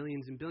made in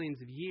billions and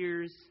billions of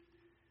years?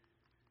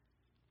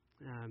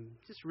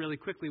 Just really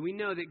quickly, we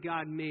know that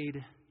God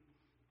made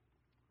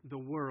the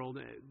world.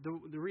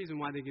 The reason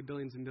why they get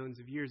billions and billions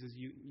of years is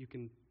you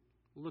can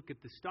look at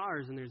the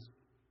stars and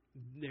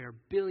they're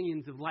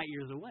billions of light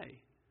years away.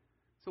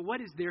 So what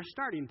is their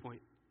starting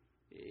point?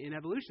 In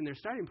evolution, their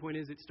starting point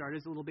is it started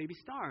as a little baby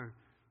star.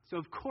 So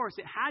of course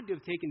it had to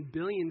have taken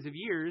billions of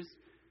years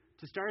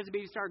to start as a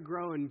baby star,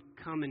 grow and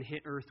come and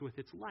hit Earth with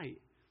its light.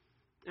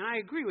 And I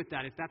agree with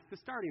that if that's the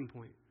starting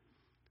point.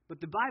 But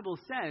the Bible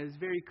says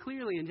very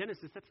clearly in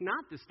Genesis that's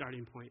not the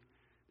starting point.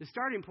 The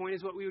starting point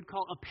is what we would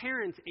call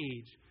apparent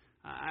age.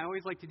 I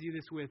always like to do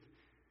this with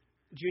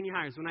junior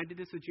hires. When I did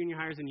this with junior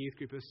hires and youth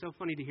group, it was so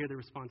funny to hear the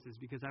responses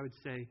because I would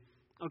say,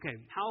 okay,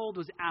 how old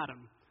was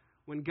Adam?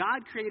 When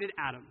God created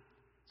Adam.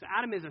 So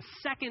Adam is a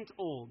second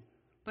old.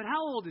 But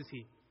how old is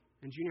he?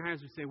 And junior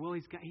hires would say, well,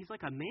 he's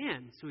like a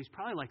man, so he's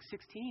probably like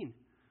 16.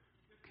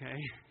 Okay.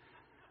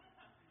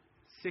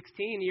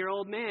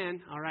 16-year-old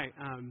man. All right.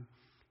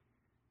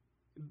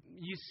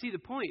 You see the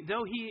point.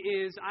 Though he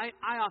is,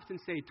 I often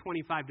say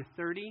 25 to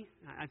 30.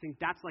 I think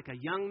that's like a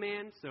young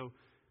man. So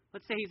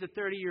let's say he's a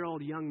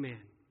 30-year-old young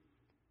man.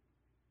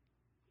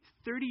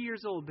 30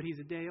 years old, but he's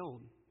a day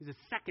old. He's a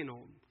second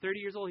old. 30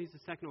 years old, he's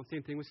a second old.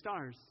 Same thing with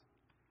stars.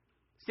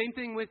 Same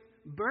thing with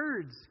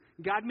birds.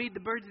 God made the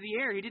birds of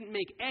the air. He didn't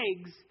make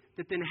eggs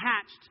that then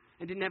hatched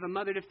and didn't have a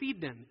mother to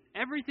feed them.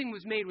 Everything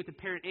was made with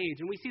apparent age.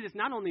 And we see this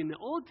not only in the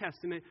Old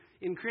Testament,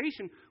 in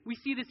creation, we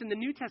see this in the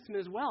New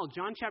Testament as well.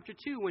 John chapter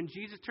 2, when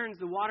Jesus turns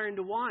the water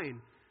into wine.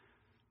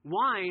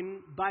 Wine,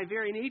 by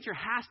very nature,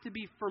 has to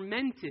be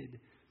fermented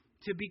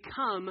to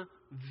become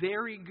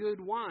very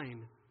good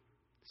wine.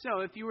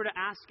 So if you were to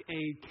ask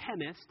a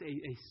chemist,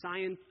 a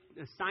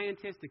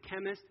scientist, a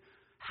chemist,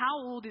 how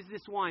old is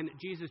this wine that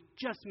Jesus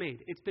just made?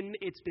 It's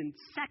been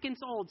seconds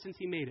old since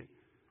He made it.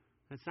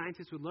 A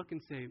scientist would look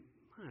and say,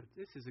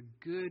 this is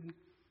a good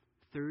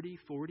 30,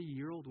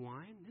 40-year-old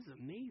wine. This is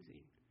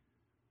amazing.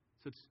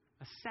 So it's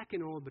a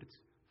second old, but it's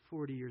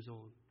 40 years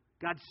old.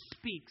 God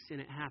speaks and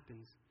it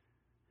happens.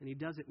 And He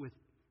does it with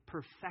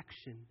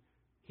perfection.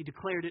 He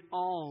declared it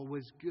all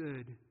was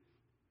good.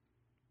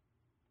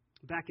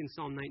 Back in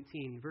Psalm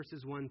 19,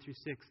 verses 1 through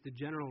 6, the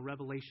general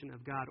revelation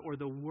of God, or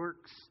the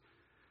works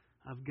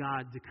of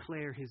God,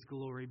 declare His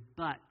glory.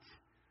 But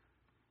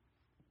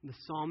the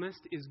psalmist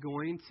is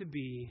going to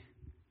be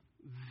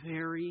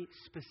very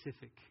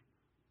specific.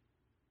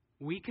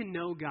 We can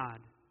know God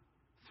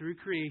through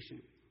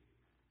creation.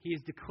 He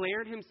has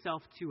declared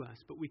Himself to us,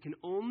 but we can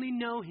only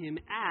know Him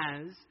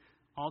as,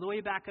 all the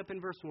way back up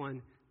in verse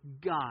 1,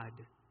 God.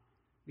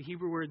 The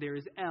Hebrew word there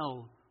is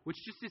El, which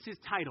just is His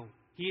title.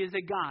 He is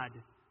a God.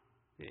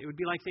 It would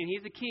be like saying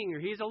He's a king,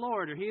 or He is a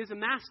Lord, or He is a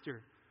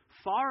master.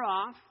 Far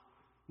off,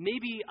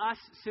 maybe us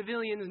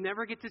civilians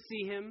never get to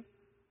see Him.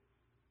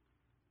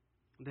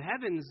 The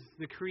heavens,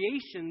 the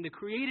creation, the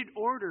created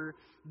order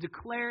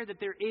declare that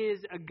there is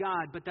a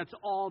God, but that's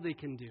all they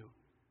can do.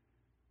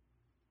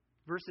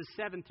 Verses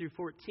 7 through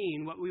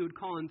 14, what we would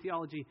call in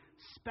theology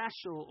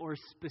special or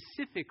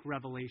specific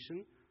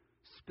revelation.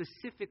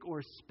 Specific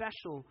or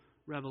special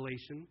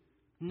revelation.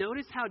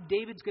 Notice how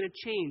David's going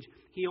to change.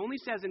 He only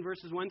says in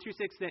verses 1 through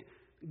 6 that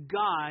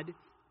God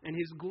and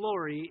His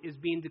glory is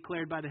being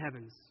declared by the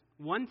heavens.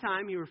 One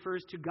time he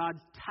refers to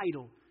God's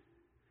title.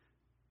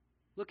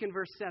 Look in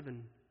verse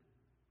 7.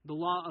 The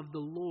law of the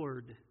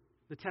Lord,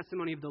 the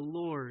testimony of the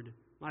Lord.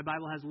 My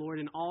Bible has Lord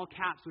in all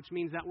caps, which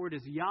means that word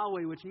is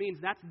Yahweh, which means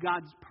that's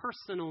God's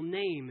personal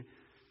name.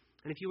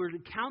 And if you were to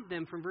count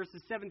them from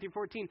verses 7 through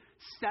 14,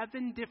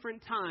 7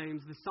 different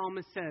times the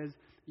psalmist says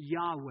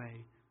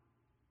Yahweh.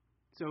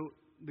 So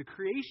the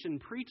creation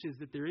preaches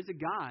that there is a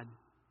God,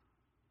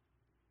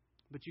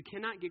 but you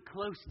cannot get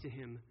close to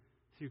him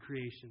through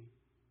creation.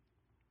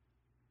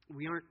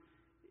 We aren't,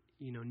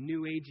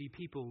 new agey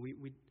people.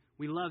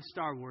 We love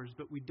Star Wars,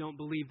 but we don't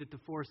believe that the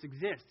Force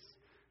exists.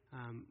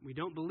 We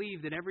don't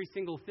believe that every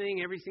single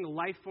thing, every single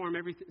life form,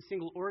 every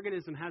single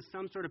organism has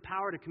some sort of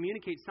power to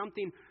communicate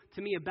something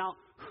to me about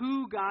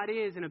who God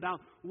is and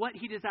about what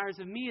he desires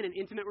of me in an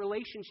intimate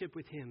relationship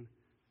with him.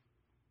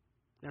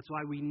 That's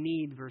why we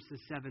need verses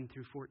 7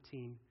 through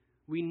 14.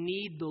 We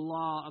need the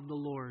law of the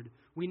Lord.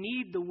 We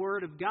need the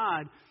Word of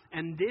God.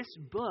 And this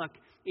book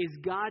is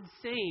God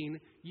saying,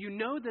 you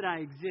know that I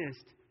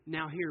exist.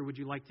 Now here, would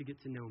you like to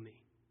get to know me?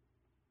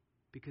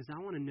 Because I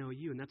want to know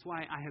you. And that's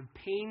why I have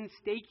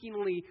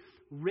painstakingly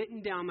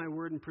written down my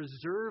word and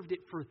preserved it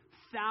for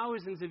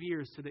thousands of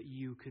years so that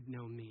you could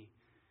know me.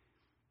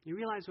 You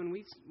realize when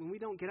we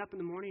don't get up in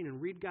the morning and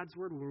read God's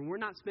word, when we're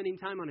not spending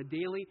time on a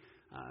daily,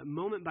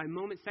 moment by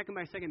moment, second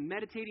by second,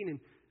 meditating and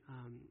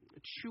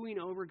chewing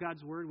over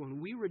God's word, when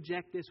we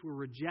reject this, we're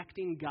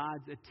rejecting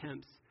God's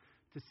attempts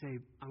to say,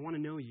 I want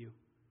to know you.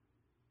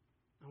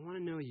 I want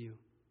to know you.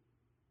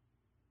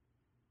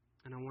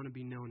 And I want to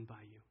be known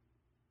by you.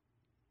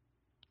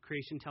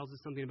 Creation tells us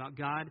something about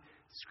God.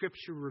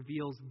 Scripture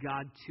reveals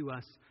God to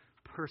us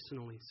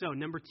personally. So,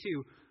 number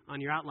 2 on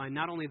your outline,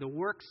 not only the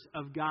works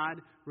of God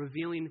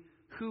revealing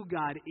who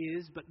God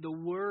is, but the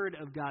Word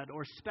of God,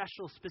 or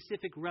special,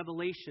 specific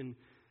revelation.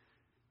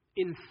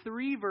 In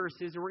 3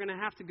 verses, and we're going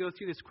to have to go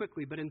through this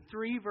quickly, but in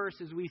 3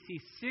 verses we see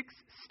 6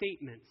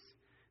 statements.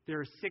 There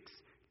are 6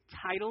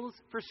 titles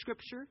for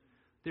Scripture,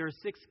 there are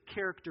 6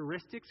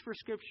 characteristics for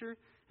Scripture,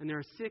 and there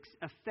are 6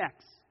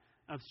 effects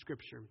of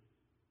Scripture.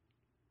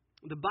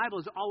 The Bible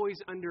is always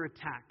under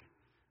attack.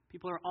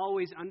 People are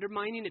always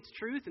undermining its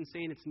truth and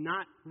saying it's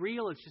not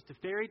real, it's just a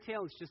fairy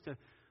tale, it's just a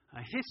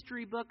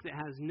history book that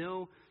has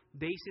no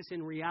basis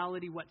in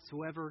reality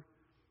whatsoever.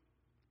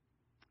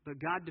 But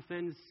God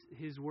defends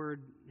his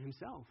word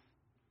himself.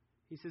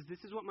 He says,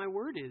 this is what my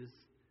word is.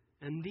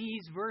 And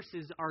these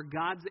verses are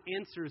God's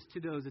answers to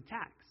those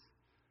attacks.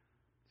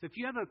 So if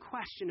you have a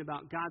question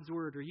about God's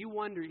word, or you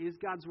wonder, is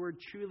God's word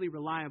truly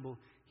reliable?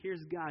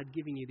 Here's God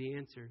giving you the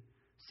answer.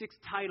 6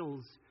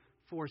 titles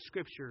for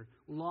Scripture: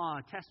 law,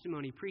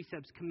 testimony,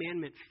 precepts,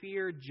 commandment,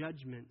 fear,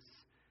 judgments.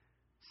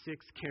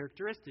 6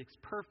 characteristics: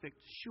 perfect,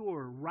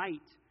 sure,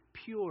 right,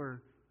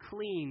 pure,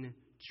 clean,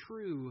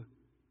 true.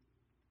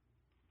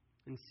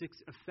 And 6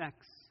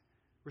 effects: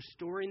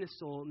 restoring the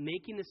soul,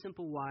 making the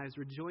simple wise,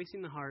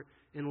 rejoicing the heart,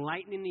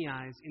 enlightening the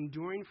eyes,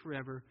 enduring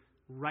forever,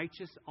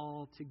 righteous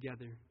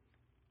altogether.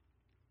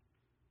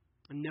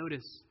 And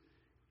notice,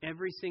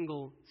 every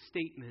single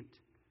statement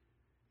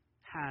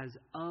has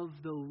of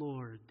the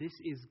Lord. This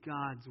is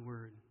God's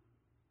word.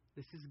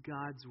 This is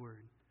God's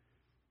word.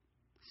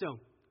 So,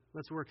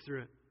 let's work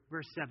through it.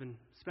 Verse 7,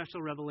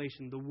 special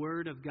revelation, the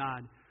word of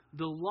God.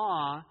 The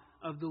law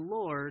of the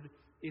Lord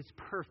is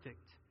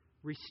perfect,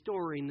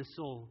 restoring the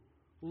soul.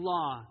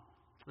 Law.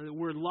 The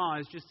word law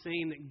is just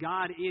saying that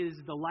God is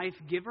the life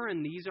giver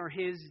and these are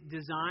his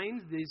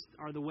designs. These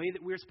are the way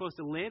that we're supposed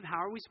to live.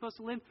 How are we supposed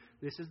to live?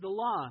 This is the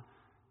law.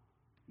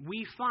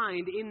 We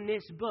find in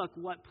this book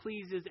what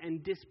pleases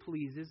and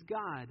displeases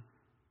God.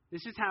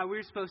 This is how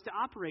we're supposed to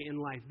operate in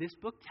life. This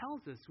book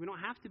tells us. We don't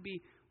have to be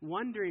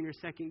wondering or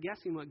second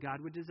guessing what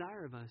God would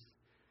desire of us.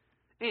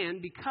 And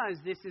because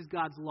this is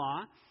God's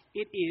law,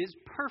 it is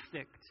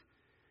perfect.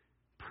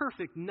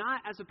 Perfect,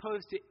 not as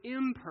opposed to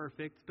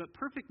imperfect, but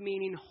perfect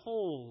meaning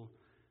whole.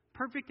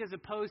 Perfect as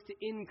opposed to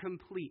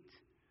incomplete.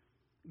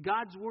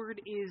 God's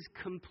word is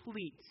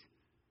complete.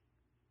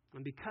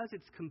 And because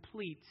it's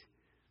complete,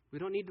 we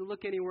don't need to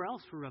look anywhere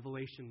else for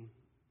revelation,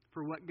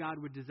 for what God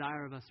would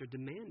desire of us or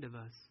demand of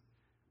us.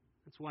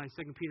 That's why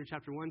 2 Peter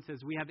chapter 1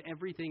 says we have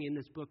everything in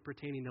this book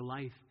pertaining to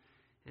life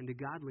and to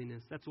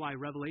godliness. That's why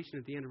Revelation,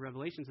 at the end of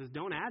Revelation, says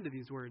don't add to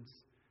these words.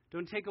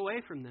 Don't take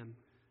away from them.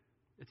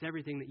 It's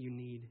everything that you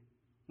need.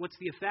 What's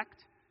the effect?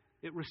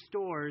 It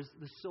restores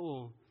the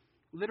soul.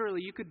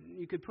 Literally, you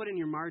could put in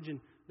your margin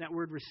that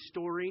word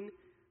restoring.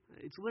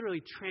 It's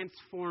literally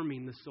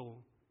transforming the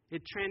soul.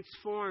 It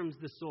transforms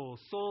the soul.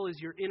 Soul is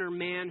your inner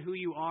man, who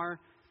you are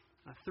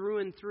through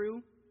and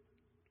through.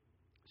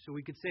 So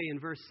we could say in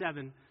verse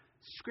 7,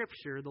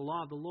 Scripture, the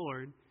law of the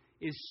Lord,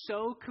 is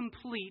so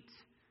complete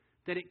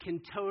that it can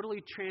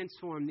totally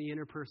transform the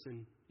inner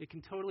person. It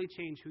can totally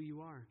change who you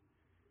are.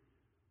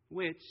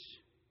 Which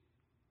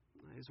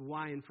is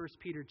why in 1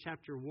 Peter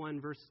chapter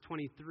 1, verse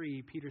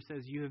 23, Peter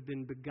says, you have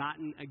been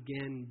begotten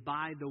again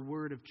by the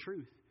word of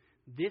truth.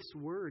 This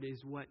word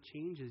is what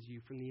changes you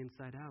from the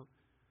inside out.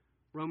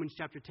 Romans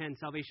chapter 10,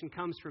 salvation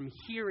comes from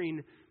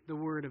hearing the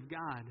word of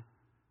God.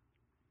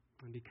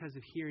 And because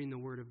of hearing the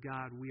word of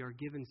God, we are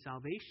given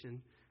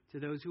salvation to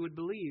those who would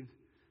believe.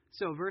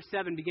 So verse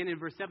 7, beginning in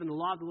verse 7, the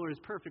law of the Lord is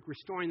perfect,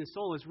 restoring the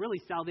soul, is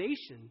really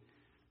salvation.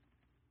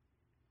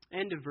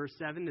 End of verse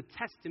 7, the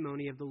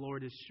testimony of the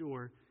Lord is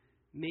sure,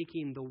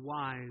 making the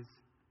wise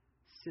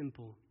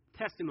simple.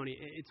 Testimony,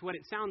 it's what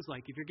it sounds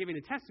like. If you're giving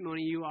a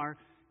testimony, you are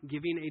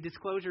giving a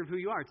disclosure of who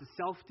you are. It's a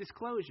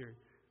self-disclosure.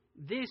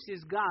 This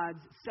is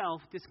God's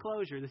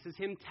self-disclosure. This is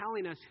Him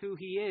telling us who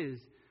He is.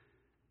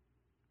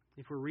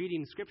 If we're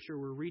reading Scripture,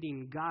 we're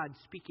reading God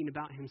speaking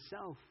about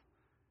Himself.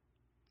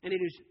 And it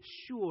is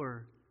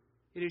sure.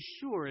 It is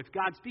sure. If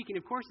God's speaking,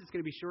 of course it's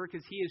going to be sure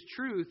because He is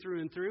true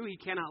through and through. He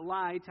cannot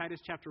lie, Titus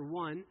chapter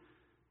 1.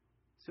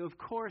 So of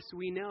course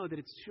we know that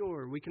it's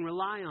sure. We can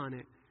rely on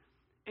it.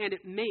 And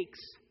it makes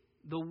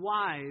the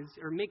wise,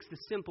 or makes the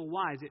simple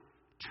wise. It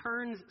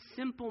turns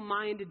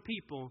simple-minded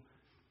people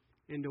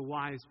into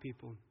wise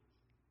people.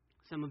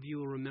 Some of you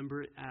will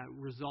remember at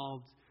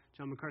Resolved,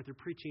 John MacArthur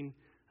preaching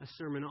a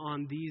sermon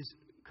on these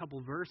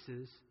couple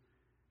verses.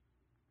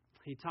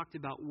 He talked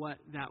about what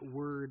that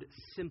word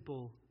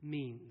simple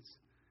means.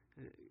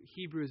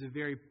 Hebrew is a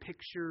very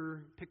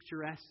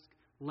picturesque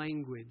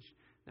language.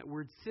 That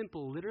word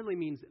simple literally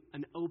means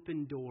an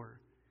open door.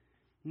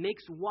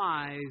 Makes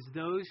wise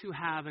those who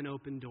have an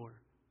open door.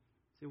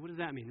 So what does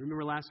that mean?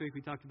 Remember last week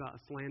we talked about a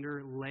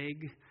slander,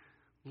 legs,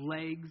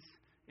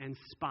 and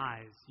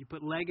spies. You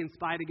put leg and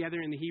spy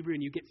together in the Hebrew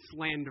and you get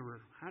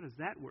slanderer. How does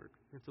that work?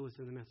 You have to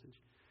listen to the message.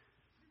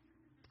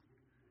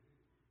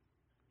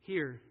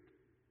 Here,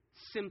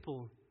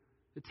 simple.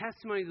 The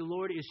testimony of the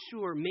Lord is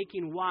sure,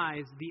 making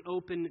wise the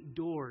open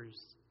doors.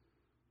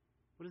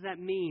 What does that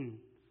mean?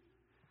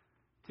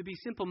 To be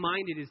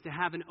simple-minded is to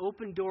have an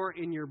open door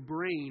in your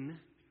brain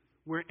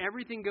where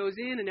everything goes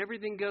in and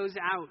everything goes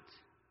out.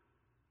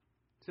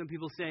 Some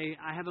people say,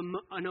 I have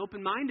an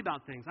open mind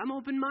about things. I'm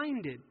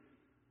open-minded.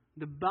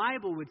 The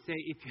Bible would say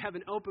if you have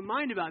an open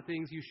mind about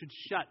things, you should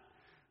shut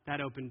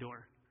that open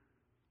door.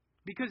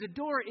 Because a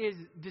door is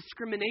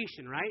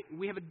discrimination, right?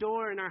 We have a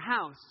door in our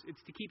house.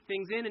 It's to keep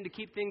things in and to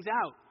keep things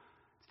out.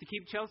 It's to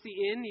keep Chelsea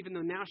in, even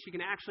though now she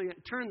can actually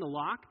turn the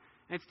lock.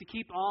 And it's to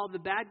keep all the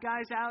bad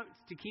guys out.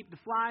 It's to keep the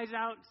flies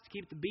out. It's to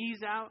keep the bees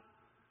out.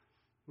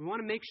 We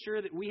want to make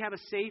sure that we have a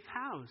safe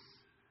house.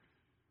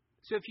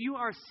 So if you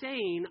are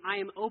saying, I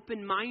am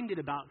open-minded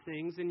about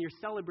things, then you're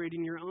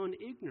celebrating your own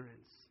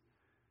ignorance.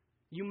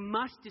 You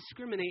must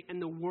discriminate,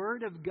 and the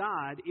Word of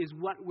God is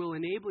what will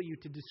enable you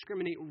to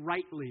discriminate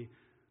rightly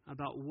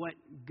about what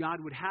God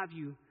would have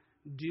you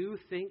do,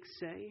 think,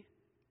 say.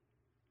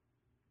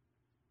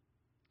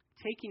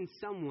 Taking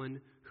someone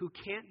who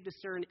can't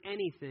discern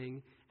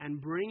anything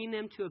and bringing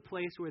them to a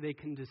place where they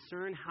can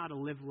discern how to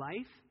live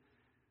life,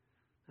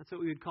 that's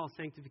what we would call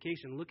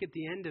sanctification. Look at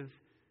the end of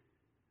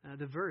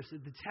the verse.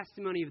 The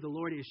testimony of the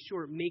Lord is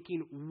sure,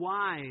 making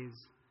wise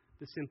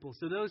the simple.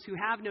 So those who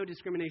have no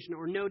discrimination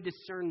or no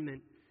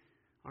discernment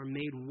are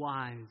made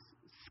wise,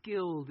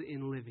 skilled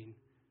in living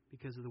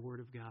because of the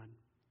Word of God.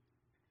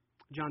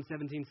 John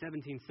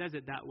 17:17 says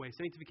it that way.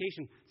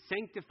 Sanctification,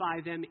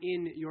 sanctify them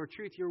in your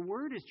truth. Your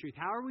word is truth.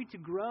 How are we to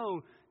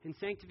grow in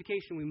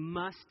sanctification? We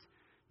must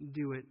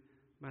do it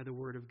by the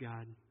Word of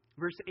God.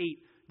 Verse 8,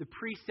 the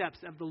precepts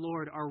of the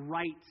Lord are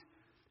right,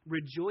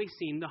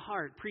 rejoicing the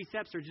heart.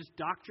 Precepts are just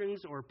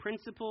doctrines or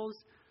principles.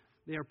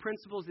 They are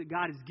principles that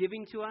God is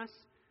giving to us,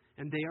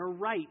 and they are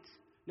right.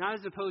 Not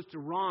as opposed to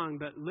wrong,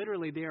 but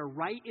literally they are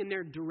right in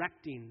their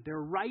directing.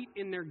 They're right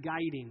in their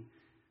guiding.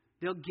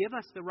 They'll give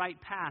us the right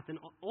path, and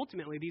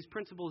ultimately these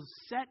principles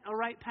set a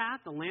right path,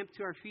 a lamp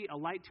to our feet, a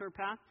light to our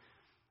path.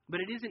 But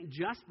it isn't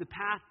just the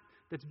path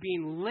that's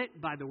being lit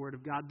by the Word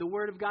of God. The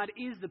Word of God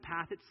is the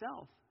path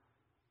itself.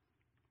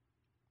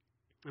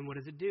 And what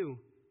does it do?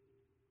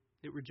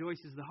 It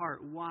rejoices the heart.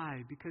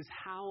 Why? Because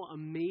how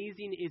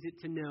amazing is it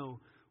to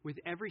know with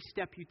every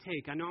step you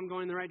take, I know I'm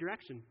going in the right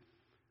direction.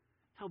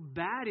 How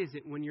bad is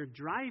it when you're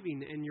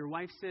driving and your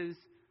wife says,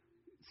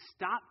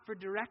 stop for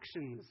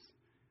directions?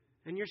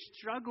 And you're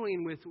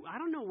struggling with, I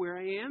don't know where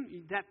I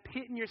am. That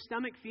pit in your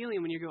stomach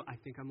feeling when you go, I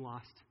think I'm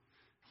lost.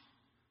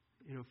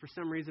 You know, for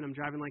some reason I'm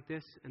driving like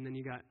this, and then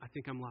you got, I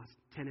think I'm lost.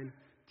 10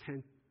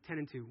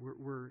 and 2.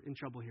 We're in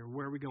trouble here.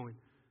 Where are we going?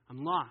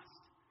 I'm lost.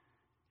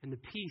 And the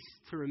peace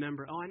to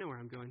remember, oh, I know where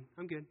I'm going.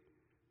 I'm good.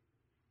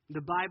 The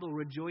Bible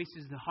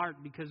rejoices the heart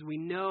because we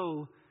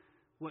know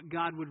what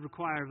God would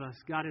require of us.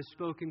 God has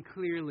spoken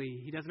clearly.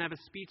 He doesn't have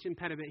a speech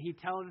impediment. He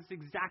tells us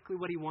exactly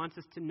what He wants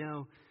us to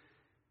know.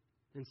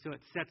 And so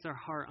it sets our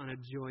heart on a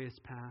joyous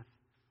path.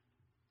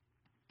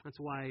 That's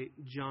why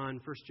John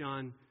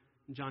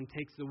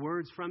takes the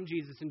words from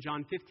Jesus in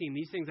John 15.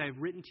 These things I have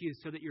written to you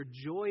so that your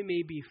joy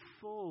may be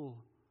full.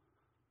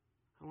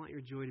 I want your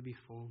joy to be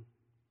full.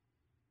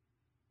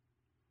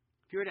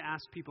 If you were to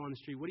ask people on the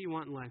street, what do you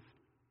want in life?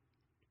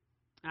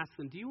 Ask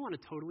them, do you want a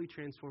totally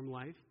transformed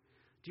life?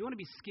 Do you want to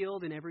be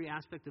skilled in every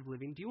aspect of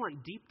living? Do you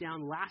want deep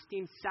down,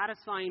 lasting,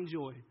 satisfying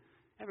joy?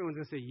 Everyone's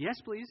going to say, yes,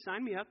 please,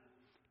 sign me up.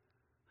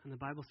 And the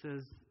Bible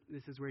says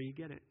this is where you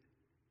get it.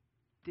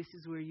 This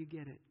is where you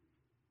get it.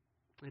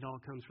 It all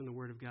comes from the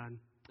Word of God.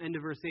 End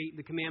of verse 8,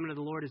 the commandment of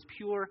the Lord is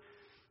pure,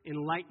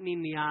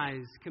 enlightening the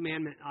eyes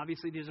commandment.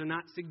 Obviously, these are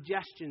not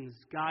suggestions.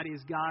 God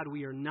is God.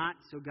 We are not.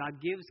 So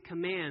God gives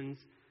commands,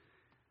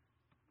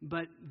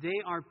 but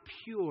they are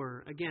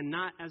pure. Again,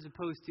 not as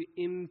opposed to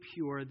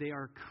impure. They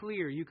are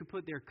clear. You could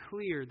put they're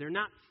clear. They're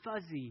not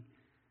fuzzy.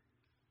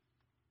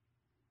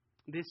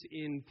 This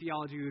in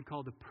theology we would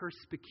call the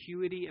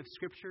perspicuity of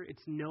Scripture.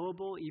 It's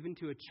knowable even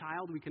to a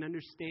child. We can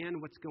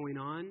understand what's going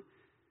on.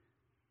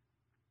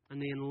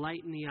 And they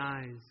enlighten the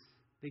eyes.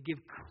 They give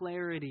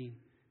clarity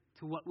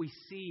to what we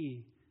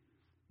see.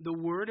 The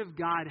Word of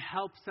God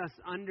helps us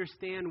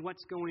understand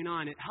what's going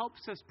on. It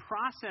helps us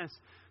process.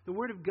 The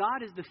Word of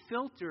God is the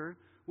filter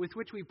with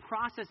which we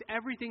process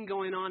everything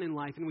going on in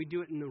life, and we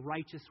do it in the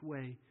righteous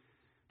way.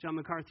 John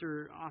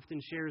MacArthur often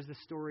shares the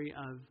story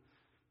of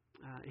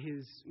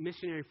his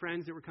missionary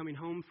friends that were coming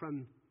home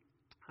from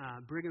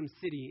Brigham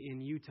City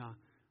in Utah,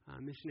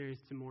 missionaries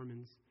to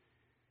Mormons.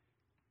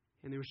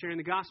 And they were sharing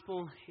the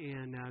gospel,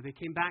 and they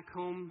came back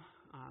home.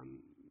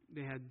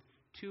 They had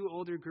 2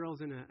 older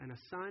girls and a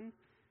son,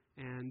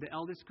 and the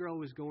eldest girl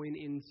was going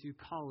into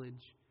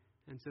college.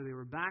 And so they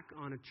were back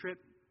on a trip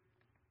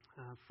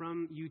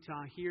from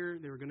Utah here.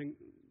 They were going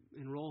to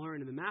enroll her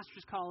into the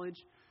master's college.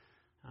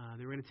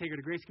 They were going to take her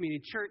to Grace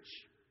Community Church.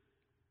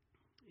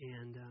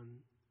 And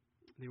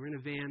they were in a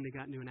van. They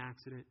got into an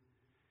accident.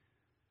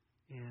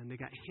 And they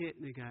got hit.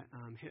 They got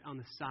hit on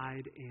the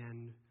side.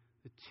 And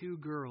the 2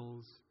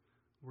 girls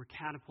were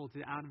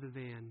catapulted out of the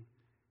van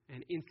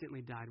and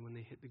instantly died when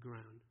they hit the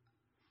ground.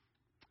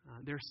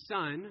 Their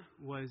son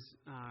was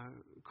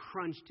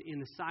crunched in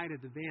the side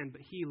of the van, but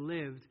he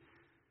lived,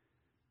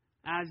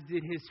 as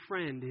did his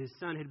friend. His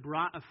son had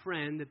brought a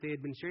friend that they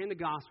had been sharing the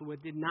gospel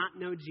with, did not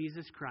know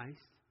Jesus Christ.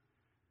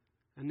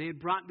 And they had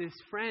brought this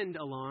friend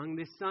along,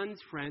 this son's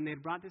friend. They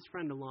had brought this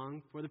friend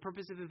along for the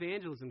purpose of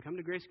evangelism. Come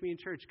to Grace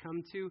Community Church.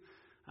 Come to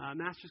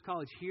Master's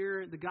College.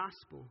 Hear the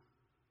gospel.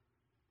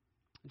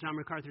 John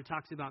MacArthur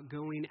talks about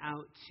going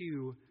out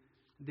to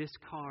this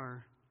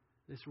car,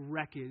 this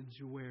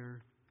wreckage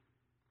where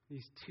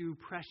these 2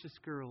 precious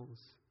girls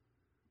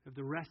of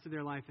the rest of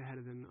their life ahead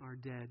of them are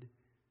dead.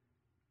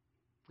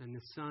 And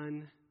the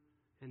son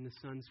and the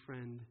son's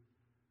friend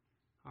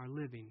are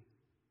living.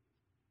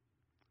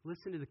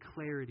 Listen to the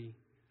clarity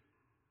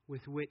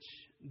with which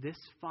this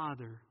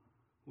father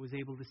was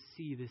able to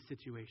see this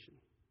situation.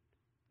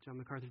 John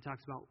MacArthur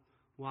talks about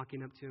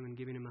walking up to him and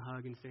giving him a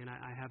hug and saying,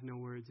 I have no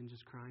words, and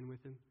just crying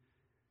with him.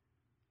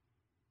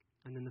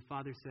 And then the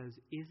father says,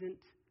 "Isn't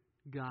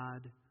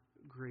God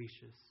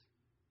gracious?"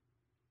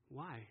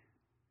 Why?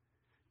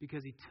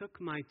 Because he took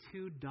my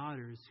 2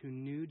 daughters who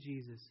knew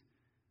Jesus,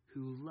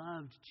 who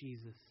loved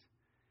Jesus,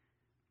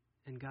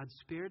 and God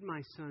spared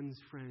my son's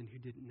friend who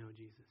didn't know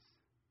Jesus.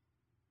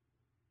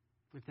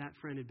 If that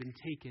friend had been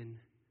taken,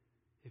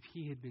 if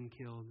he had been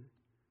killed,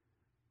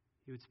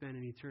 he would spend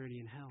an eternity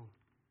in hell.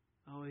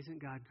 Oh,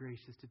 isn't God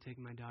gracious to take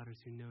my daughters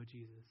who know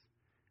Jesus?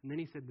 And then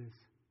he said this: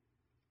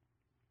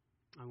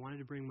 I wanted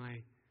to bring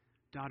my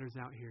daughters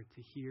out here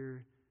to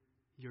hear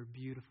your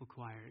beautiful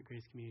choir at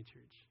Grace Community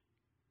Church.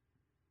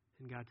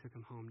 And God took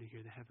them home to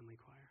hear the heavenly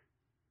choir.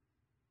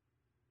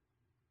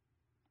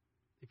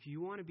 If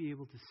you want to be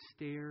able to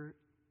stare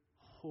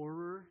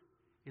horror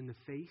in the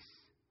face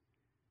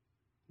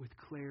with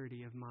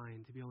clarity of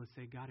mind, to be able to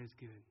say, God is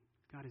good,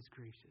 God is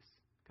gracious,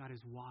 God is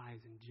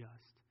wise and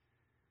just,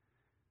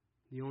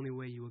 the only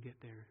way you will get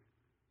there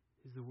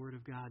is the Word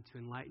of God to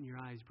enlighten your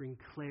eyes, bring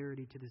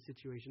clarity to the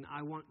situation.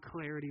 I want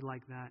clarity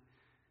like that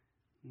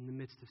in the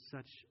midst of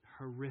such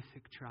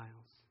horrific trials.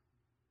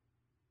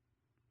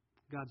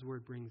 God's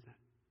Word brings that.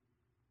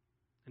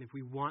 And if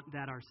we want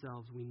that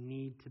ourselves, we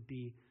need to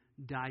be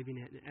diving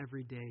it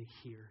every day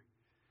here.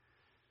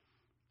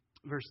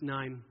 Verse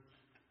 9,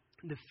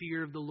 the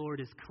fear of the Lord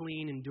is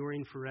clean,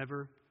 enduring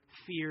forever.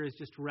 Fear is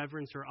just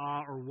reverence or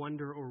awe or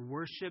wonder or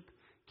worship.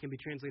 Can be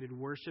translated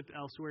worship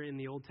elsewhere in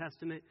the Old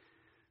Testament.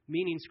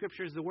 Meaning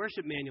Scripture is the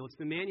worship manual. It's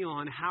the manual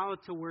on how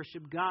to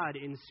worship God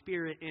in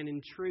spirit and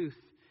in truth.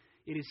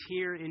 It is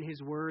here in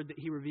His Word that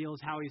He reveals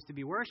how He is to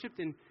be worshipped.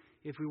 And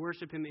if we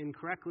worship Him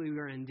incorrectly, we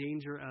are in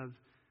danger of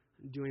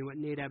doing what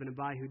Nadab and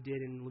Abihu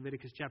did in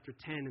Leviticus chapter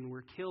 10, and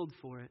were killed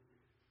for it.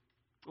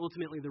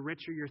 Ultimately, the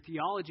richer your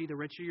theology, the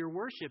richer your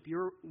worship.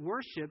 Your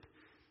worship,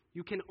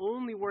 you can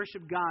only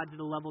worship God to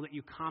the level that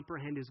you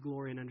comprehend His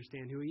glory and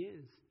understand who He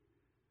is.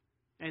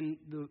 And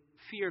the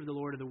fear of the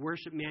Lord, or the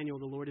worship manual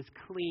of the Lord, is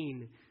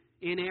clean,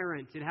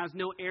 inerrant. It has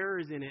no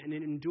errors in it, and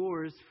it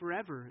endures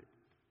forever.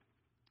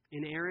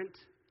 Inerrant,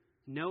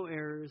 no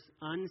errors,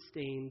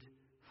 unstained,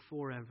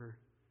 forever.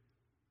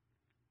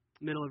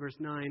 Middle of verse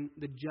 9,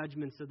 the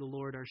judgments of the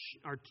Lord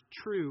are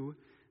true.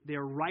 They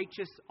are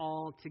righteous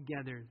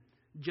altogether.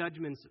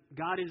 Judgments,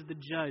 God is the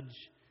judge,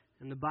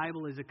 and the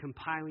Bible is a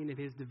compiling of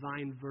His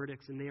divine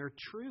verdicts, and they are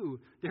true.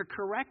 They're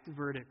correct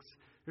verdicts.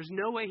 There's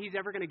no way He's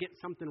ever going to get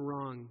something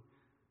wrong.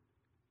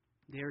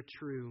 They are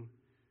true.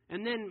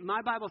 And then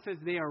my Bible says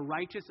they are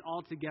righteous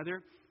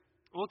altogether.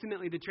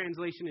 Ultimately, the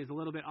translation is a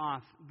little bit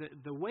off.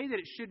 The way that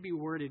it should be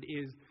worded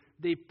is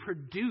they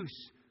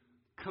produce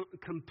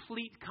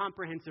complete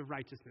comprehensive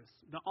righteousness,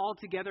 the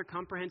altogether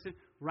comprehensive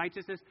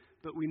righteousness,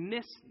 but we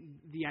miss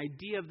the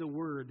idea of the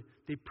word.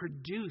 They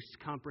produce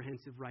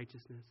comprehensive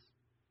righteousness.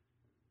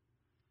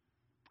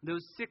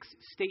 Those 6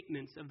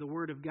 statements of the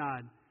Word of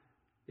God,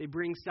 they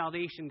bring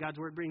salvation. God's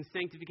Word brings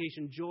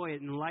sanctification, joy.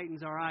 It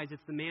enlightens our eyes.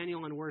 It's the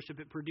manual on worship.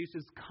 It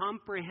produces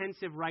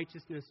comprehensive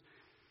righteousness.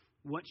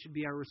 What should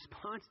be our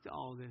response to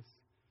all this?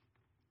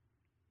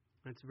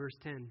 That's verse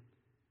 10.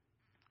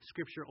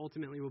 Scripture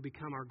ultimately will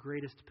become our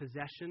greatest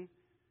possession.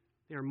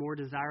 They are more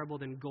desirable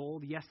than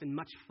gold, yes, and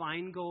much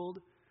fine gold.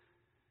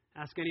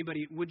 Ask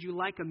anybody, would you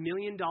like $1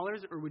 million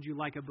or would you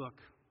like a book?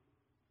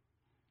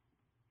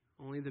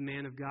 Only the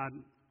man of God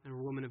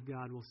and woman of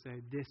God will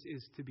say, this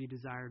is to be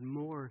desired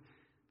more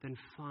than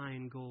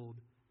fine gold.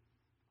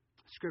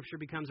 Scripture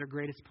becomes our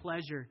greatest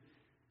pleasure.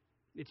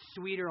 It's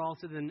sweeter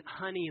also than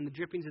honey and the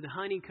drippings of the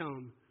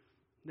honeycomb.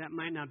 That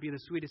might not be the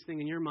sweetest thing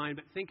in your mind,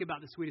 but think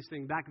about the sweetest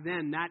thing. Back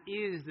then, that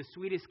is the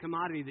sweetest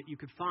commodity that you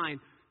could find.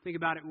 Think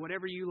about it,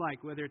 whatever you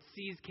like, whether it's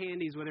See's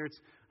candies, whether it's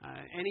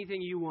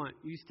anything you want,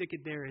 you stick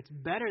it there. It's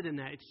better than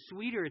that. It's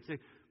sweeter. It's a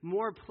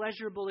more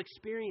pleasurable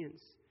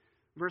experience.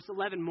 Verse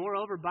 11,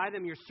 moreover, by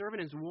them your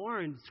servant is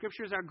warned.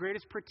 Scripture is our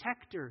greatest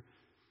protector.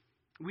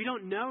 We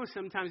don't know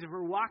sometimes if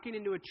we're walking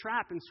into a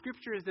trap, and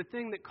Scripture is the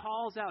thing that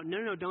calls out,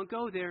 no, don't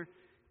go there.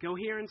 Go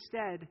here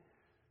instead.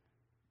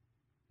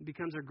 It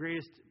becomes our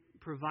greatest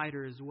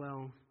provider as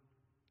well.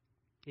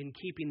 In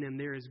keeping them,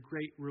 there is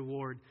great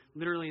reward.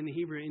 Literally in the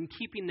Hebrew, in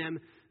keeping them,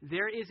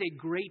 there is a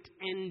great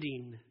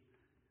ending.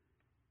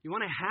 You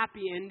want a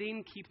happy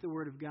ending? Keep the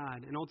Word of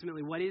God. And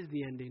ultimately, what is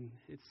the ending?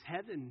 It's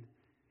heaven.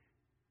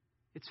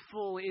 It's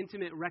full,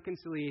 intimate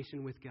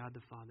reconciliation with God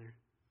the Father.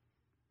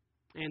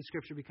 And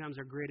Scripture becomes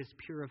our greatest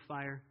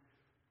purifier.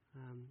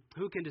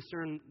 Who can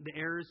discern the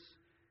errors?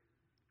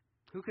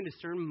 Who can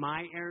discern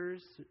my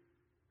errors?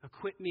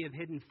 Acquit me of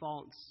hidden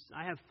faults.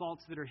 I have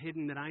faults that are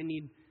hidden that I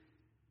need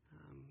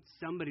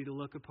somebody to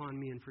look upon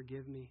me and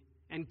forgive me.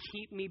 And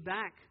keep me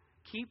back.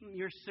 Keep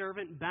your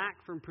servant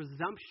back from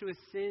presumptuous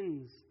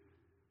sins.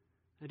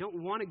 I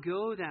don't want to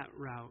go that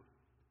route.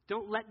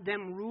 Don't let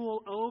them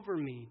rule over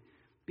me,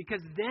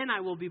 because then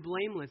I will be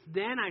blameless.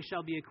 Then I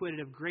shall be acquitted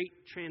of great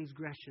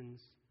transgressions.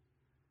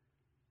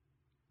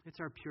 It's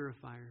our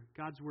purifier.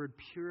 God's Word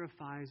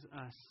purifies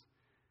us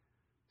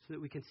so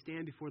that we can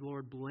stand before the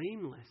Lord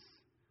blameless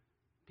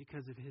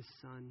because of His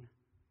Son.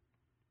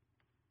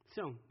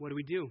 So, what do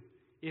we do?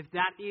 If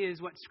that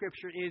is what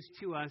Scripture is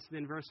to us,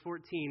 then verse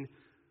 14,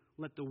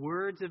 let the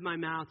words of my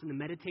mouth and the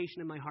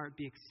meditation of my heart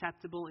be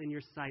acceptable in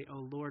your sight,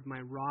 O Lord,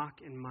 my rock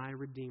and my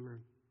redeemer.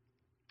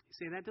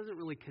 You say, that doesn't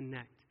really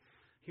connect.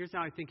 Here's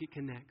how I think it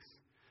connects.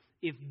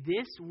 If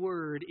this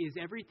word is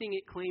everything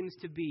it claims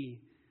to be,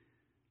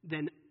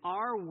 then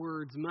our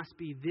words must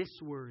be this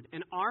word,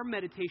 and our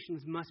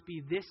meditations must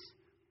be this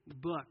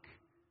book.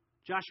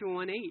 Joshua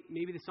 1:8,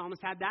 maybe the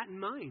psalmist had that in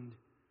mind.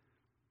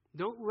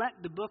 Don't let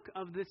the book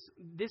of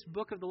this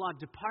book of the law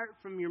depart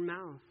from your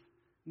mouth.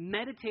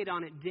 Meditate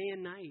on it day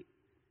and night.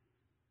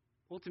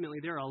 Ultimately,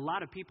 there are a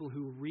lot of people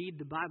who read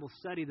the Bible,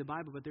 study the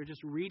Bible, but they're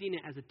just reading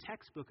it as a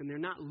textbook, and they're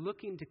not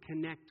looking to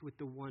connect with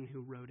the one who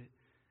wrote it.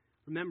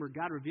 Remember,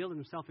 God revealed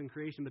Himself in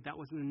creation, but that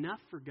wasn't enough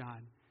for God.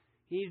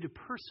 He needed to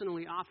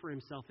personally offer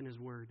Himself in His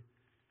Word.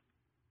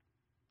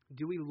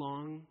 Do we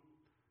long,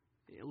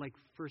 like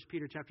 1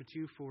 Peter chapter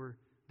 2, for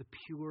the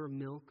pure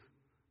milk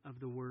of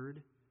the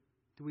Word?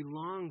 Do we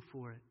long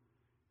for it?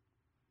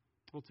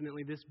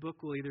 Ultimately, this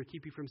book will either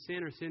keep you from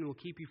sin, or sin will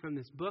keep you from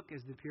this book,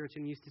 as the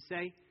Puritan used to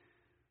say.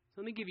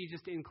 So let me give you,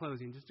 just in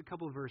closing, just a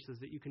couple of verses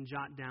that you can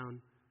jot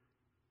down.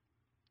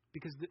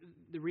 Because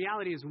the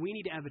reality is we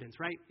need evidence,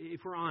 right?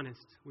 If we're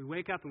honest, we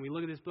wake up and we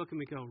look at this book and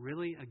we go,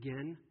 really?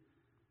 Again?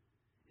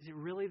 Is it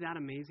really that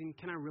amazing?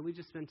 Can I really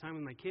just spend time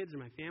with my kids or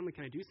my family?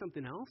 Can I do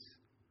something else?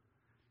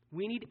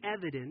 We need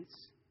evidence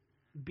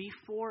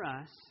before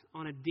us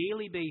on a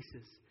daily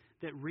basis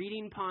that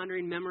reading,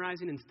 pondering,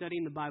 memorizing, and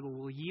studying the Bible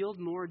will yield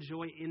more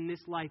joy in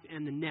this life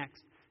and the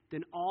next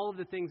than all of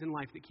the things in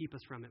life that keep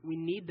us from it. We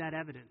need that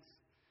evidence.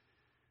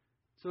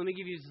 So let me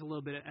give you just a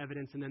little bit of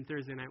evidence, and then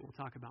Thursday night we'll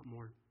talk about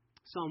more.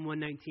 Psalm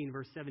 119,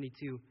 verse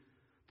 72.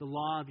 The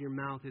law of your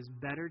mouth is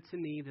better to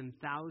me than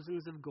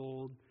thousands of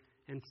gold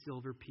and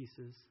silver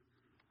pieces.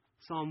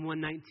 Psalm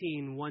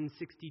 119,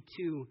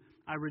 162.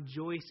 I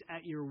rejoice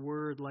at your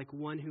word like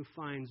one who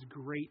finds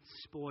great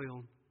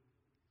spoil.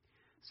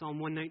 Psalm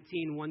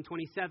 119,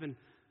 127.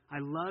 I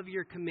love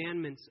your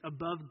commandments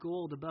above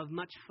gold, above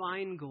much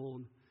fine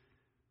gold.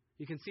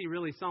 You can see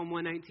really Psalm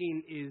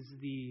 119 is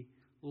the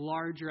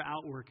larger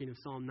outworking of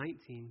Psalm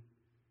 19.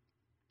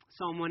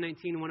 Psalm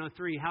 119,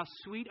 103. How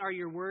sweet are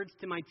your words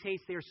to my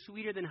taste. They are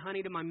sweeter than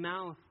honey to my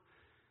mouth.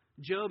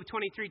 Job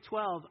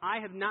 23:12.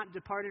 I have not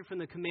departed from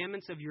the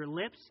commandments of your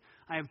lips.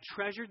 I have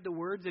treasured the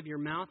words of your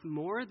mouth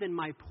more than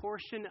my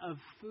portion of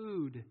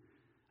food.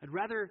 I'd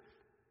rather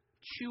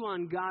chew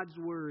on God's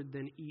word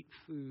than eat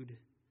food.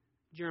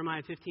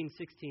 Jeremiah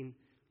 15:16.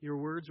 Your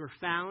words were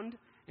found,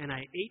 and I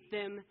ate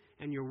them,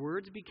 and your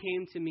words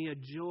became to me a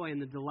joy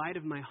and the delight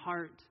of my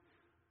heart.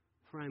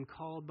 for I am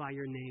called by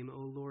your name, O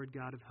Lord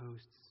God of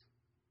hosts.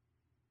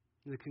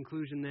 The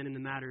conclusion then in the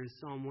matter is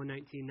Psalm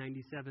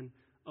 119:97.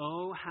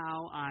 Oh,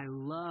 how I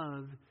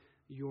love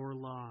your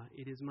law.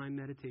 It is my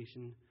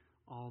meditation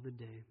all the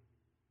day.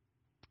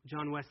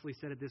 John Wesley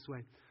said it this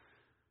way.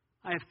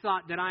 I have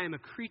thought that I am a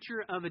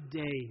creature of a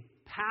day,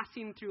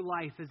 passing through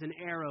life as an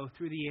arrow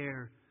through the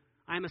air.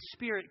 I am a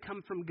spirit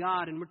come from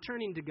God and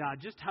returning to God,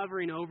 just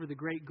hovering over the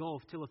great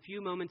gulf till a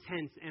few moments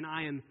hence, and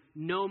I am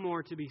no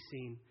more to be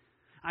seen.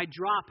 I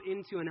drop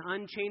into an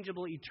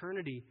unchangeable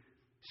eternity.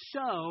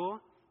 So,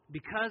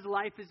 because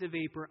life is a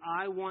vapor,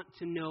 I want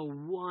to know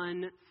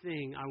one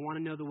thing. I want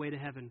to know the way to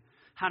heaven,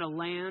 how to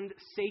land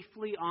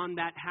safely on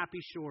that happy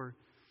shore.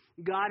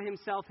 God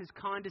himself has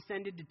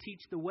condescended to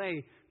teach the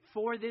way.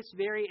 For this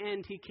very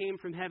end he came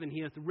from heaven.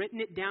 He hath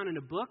written it down in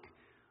a book.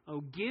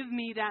 Oh, give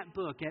me that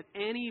book. At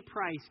any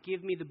price,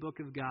 give me the book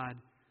of God.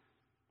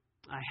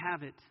 I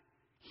have it.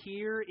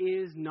 Here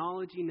is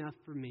knowledge enough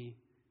for me.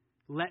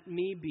 Let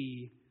me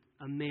be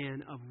a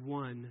man of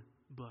one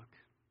book.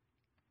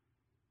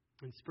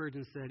 And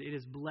Spurgeon said, it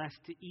is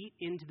blessed to eat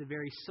into the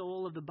very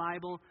soul of the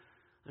Bible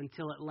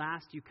until at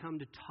last you come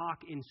to talk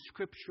in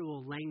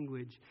scriptural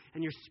language,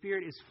 and your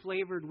spirit is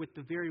flavored with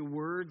the very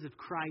words of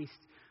Christ,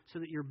 so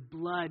that your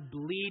blood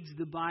bleeds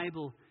the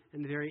Bible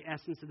and the very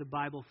essence of the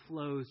Bible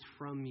flows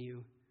from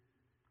you.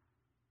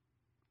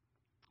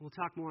 We'll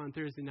talk more on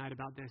Thursday night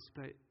about this,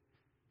 but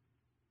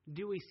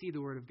do we see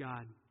the Word of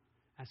God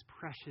as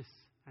precious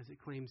as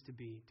it claims to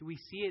be? Do we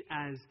see it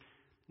as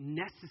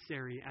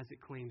necessary as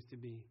it claims to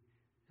be,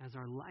 as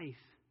our life?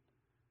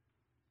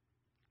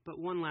 But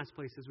one last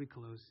place as we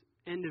close.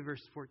 End of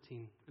verse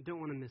 14. I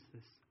don't want to miss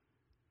this.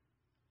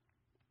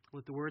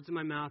 Let the words of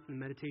my mouth and the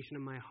meditation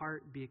of my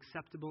heart be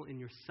acceptable in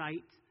your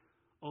sight,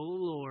 O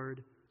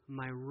Lord,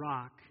 my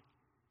rock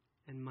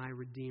and my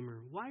redeemer.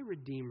 Why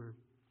redeemer?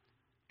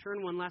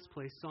 Turn one last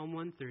place, Psalm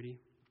 130.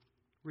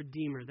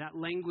 Redeemer. That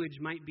language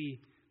might be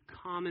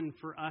common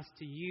for us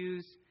to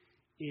use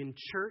in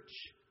church.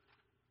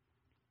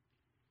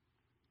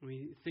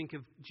 We think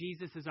of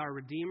Jesus as our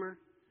redeemer.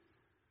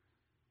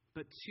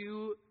 But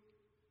to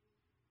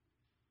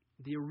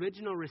the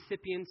original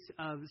recipients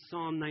of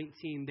Psalm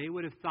 19, they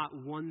would have thought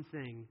one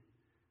thing,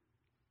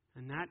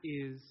 and that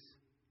is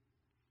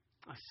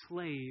a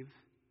slave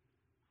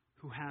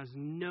who has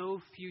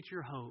no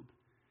future hope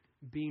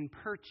being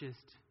purchased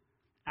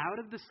out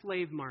of the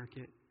slave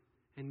market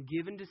and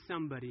given to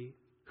somebody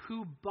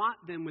who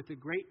bought them with a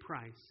great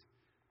price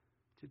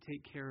to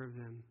take care of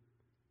them,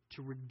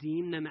 to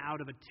redeem them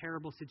out of a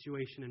terrible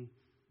situation and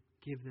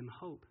give them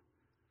hope.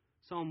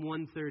 Psalm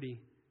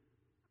 130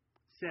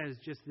 says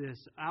just this,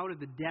 out of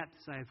the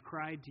depths I have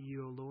cried to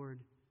you, O Lord.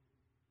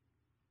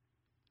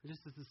 Just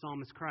as the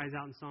psalmist cries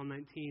out in Psalm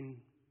 19,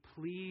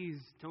 please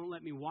don't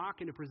let me walk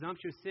into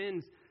presumptuous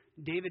sins.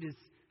 David is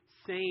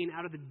saying,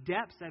 out of the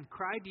depths I have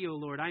cried to you, O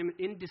Lord. I am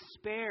in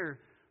despair.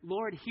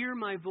 Lord, hear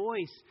my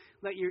voice.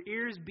 Let your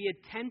ears be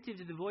attentive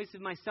to the voice of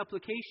my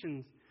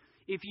supplications.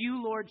 If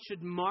you, Lord,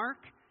 should mark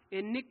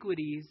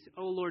iniquities,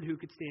 O Lord, who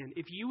could stand?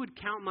 If you would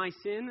count my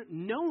sin,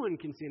 no one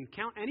can sin.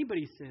 Count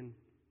anybody's sin.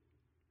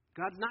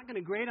 God's not going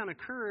to grade on a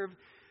curve,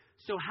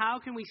 so how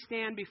can we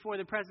stand before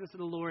the presence of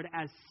the Lord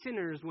as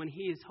sinners when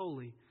He is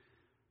holy?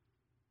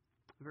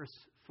 Verse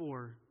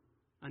 4,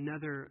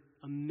 another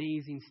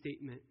amazing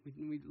statement.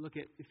 We look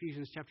at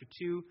Ephesians chapter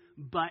 2,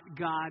 but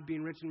God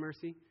being rich in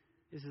mercy.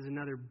 This is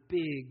another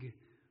big,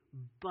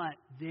 but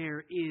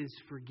there is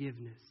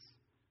forgiveness.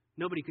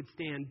 Nobody could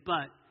stand,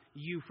 but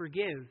you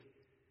forgive.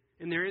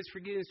 And there is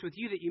forgiveness with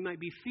you that you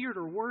might be feared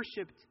or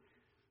worshipped.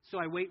 So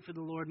I wait for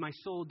the Lord. My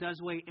soul does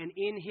wait, and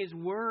in His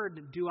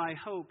word do I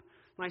hope.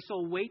 My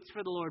soul waits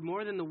for the Lord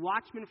more than the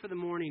watchman for the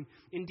morning.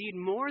 Indeed,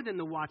 more than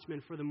the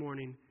watchman for the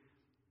morning.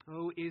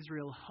 O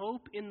Israel,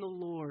 hope in the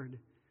Lord.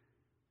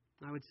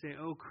 I would say,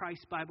 O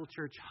Christ Bible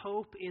Church,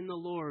 hope in the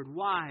Lord.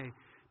 Why?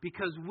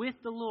 Because with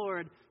the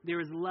Lord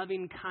there is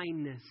loving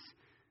kindness.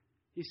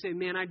 You say,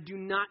 man, I do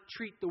not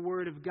treat the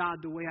Word of God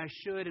the way I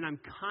should, and I'm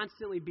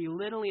constantly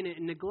belittling it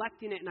and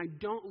neglecting it, and I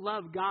don't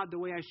love God the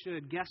way I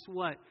should. Guess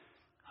what?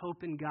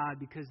 Hope in God,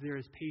 because there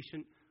is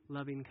patient,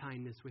 loving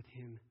kindness with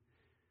Him.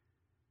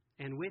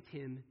 And with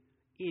Him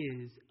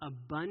is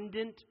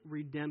abundant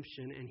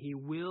redemption, and He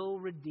will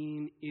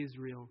redeem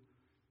Israel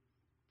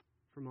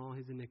from all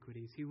his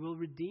iniquities. He will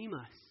redeem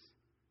us.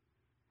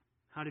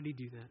 How did He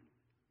do that?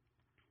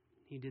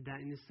 He did that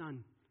in His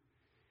Son.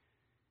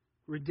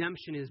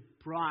 Redemption is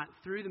brought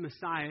through the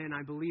Messiah, and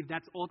I believe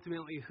that's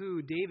ultimately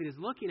who David is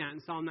looking at in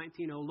Psalm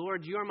 19. O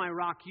Lord, you are my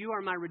rock, you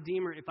are my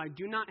redeemer. If I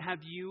do not have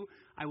you,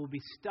 I will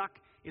be stuck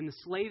in the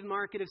slave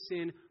market of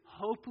sin,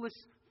 hopeless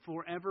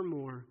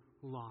forevermore,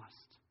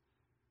 lost.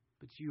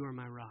 But you are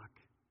my rock.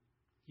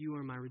 You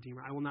are my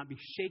redeemer. I will not be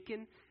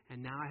shaken,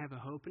 and now I have a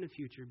hope and a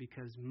future,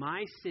 because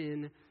my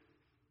sin,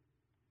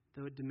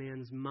 though it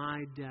demands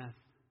my death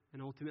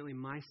and ultimately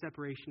my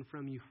separation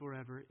from you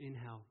forever in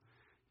hell,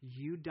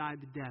 you died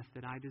the death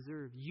that I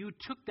deserve. You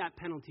took that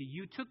penalty.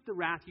 You took the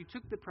wrath. You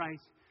took the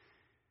price.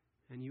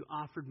 And you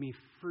offered me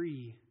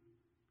free,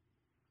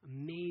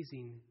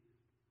 amazing,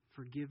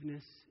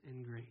 forgiveness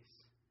and grace,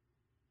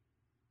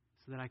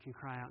 so that I can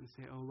cry out and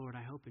say, oh Lord,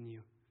 I hope in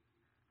you.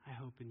 I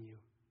hope in you.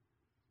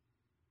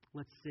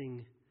 Let's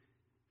sing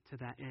to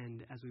that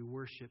end as we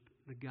worship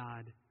the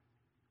God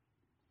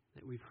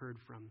that we've heard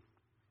from.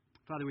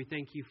 Father, we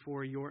thank you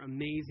for your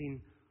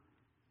amazing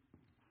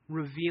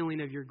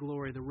revealing of your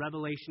glory, the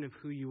revelation of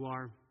who you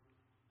are.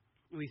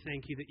 We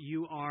thank you that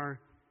you are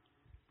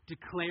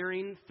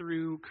declaring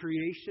through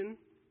creation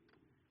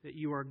that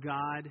you are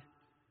God,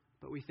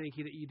 but we thank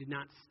you that you did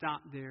not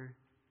stop there,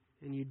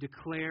 and you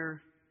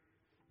declare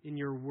in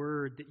your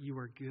word that you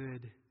are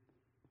good.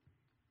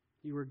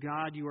 You are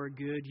God, you are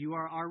good, you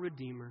are our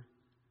Redeemer.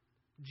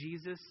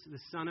 Jesus, the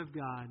Son of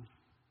God,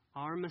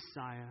 our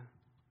Messiah,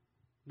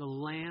 the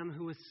Lamb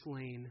who was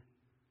slain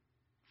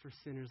for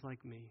sinners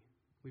like me.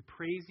 We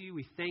praise you,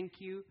 we thank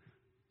you,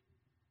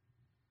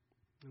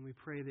 and we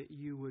pray that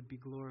you would be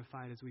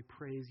glorified as we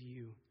praise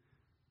you,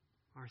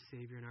 our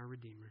Savior and our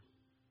Redeemer.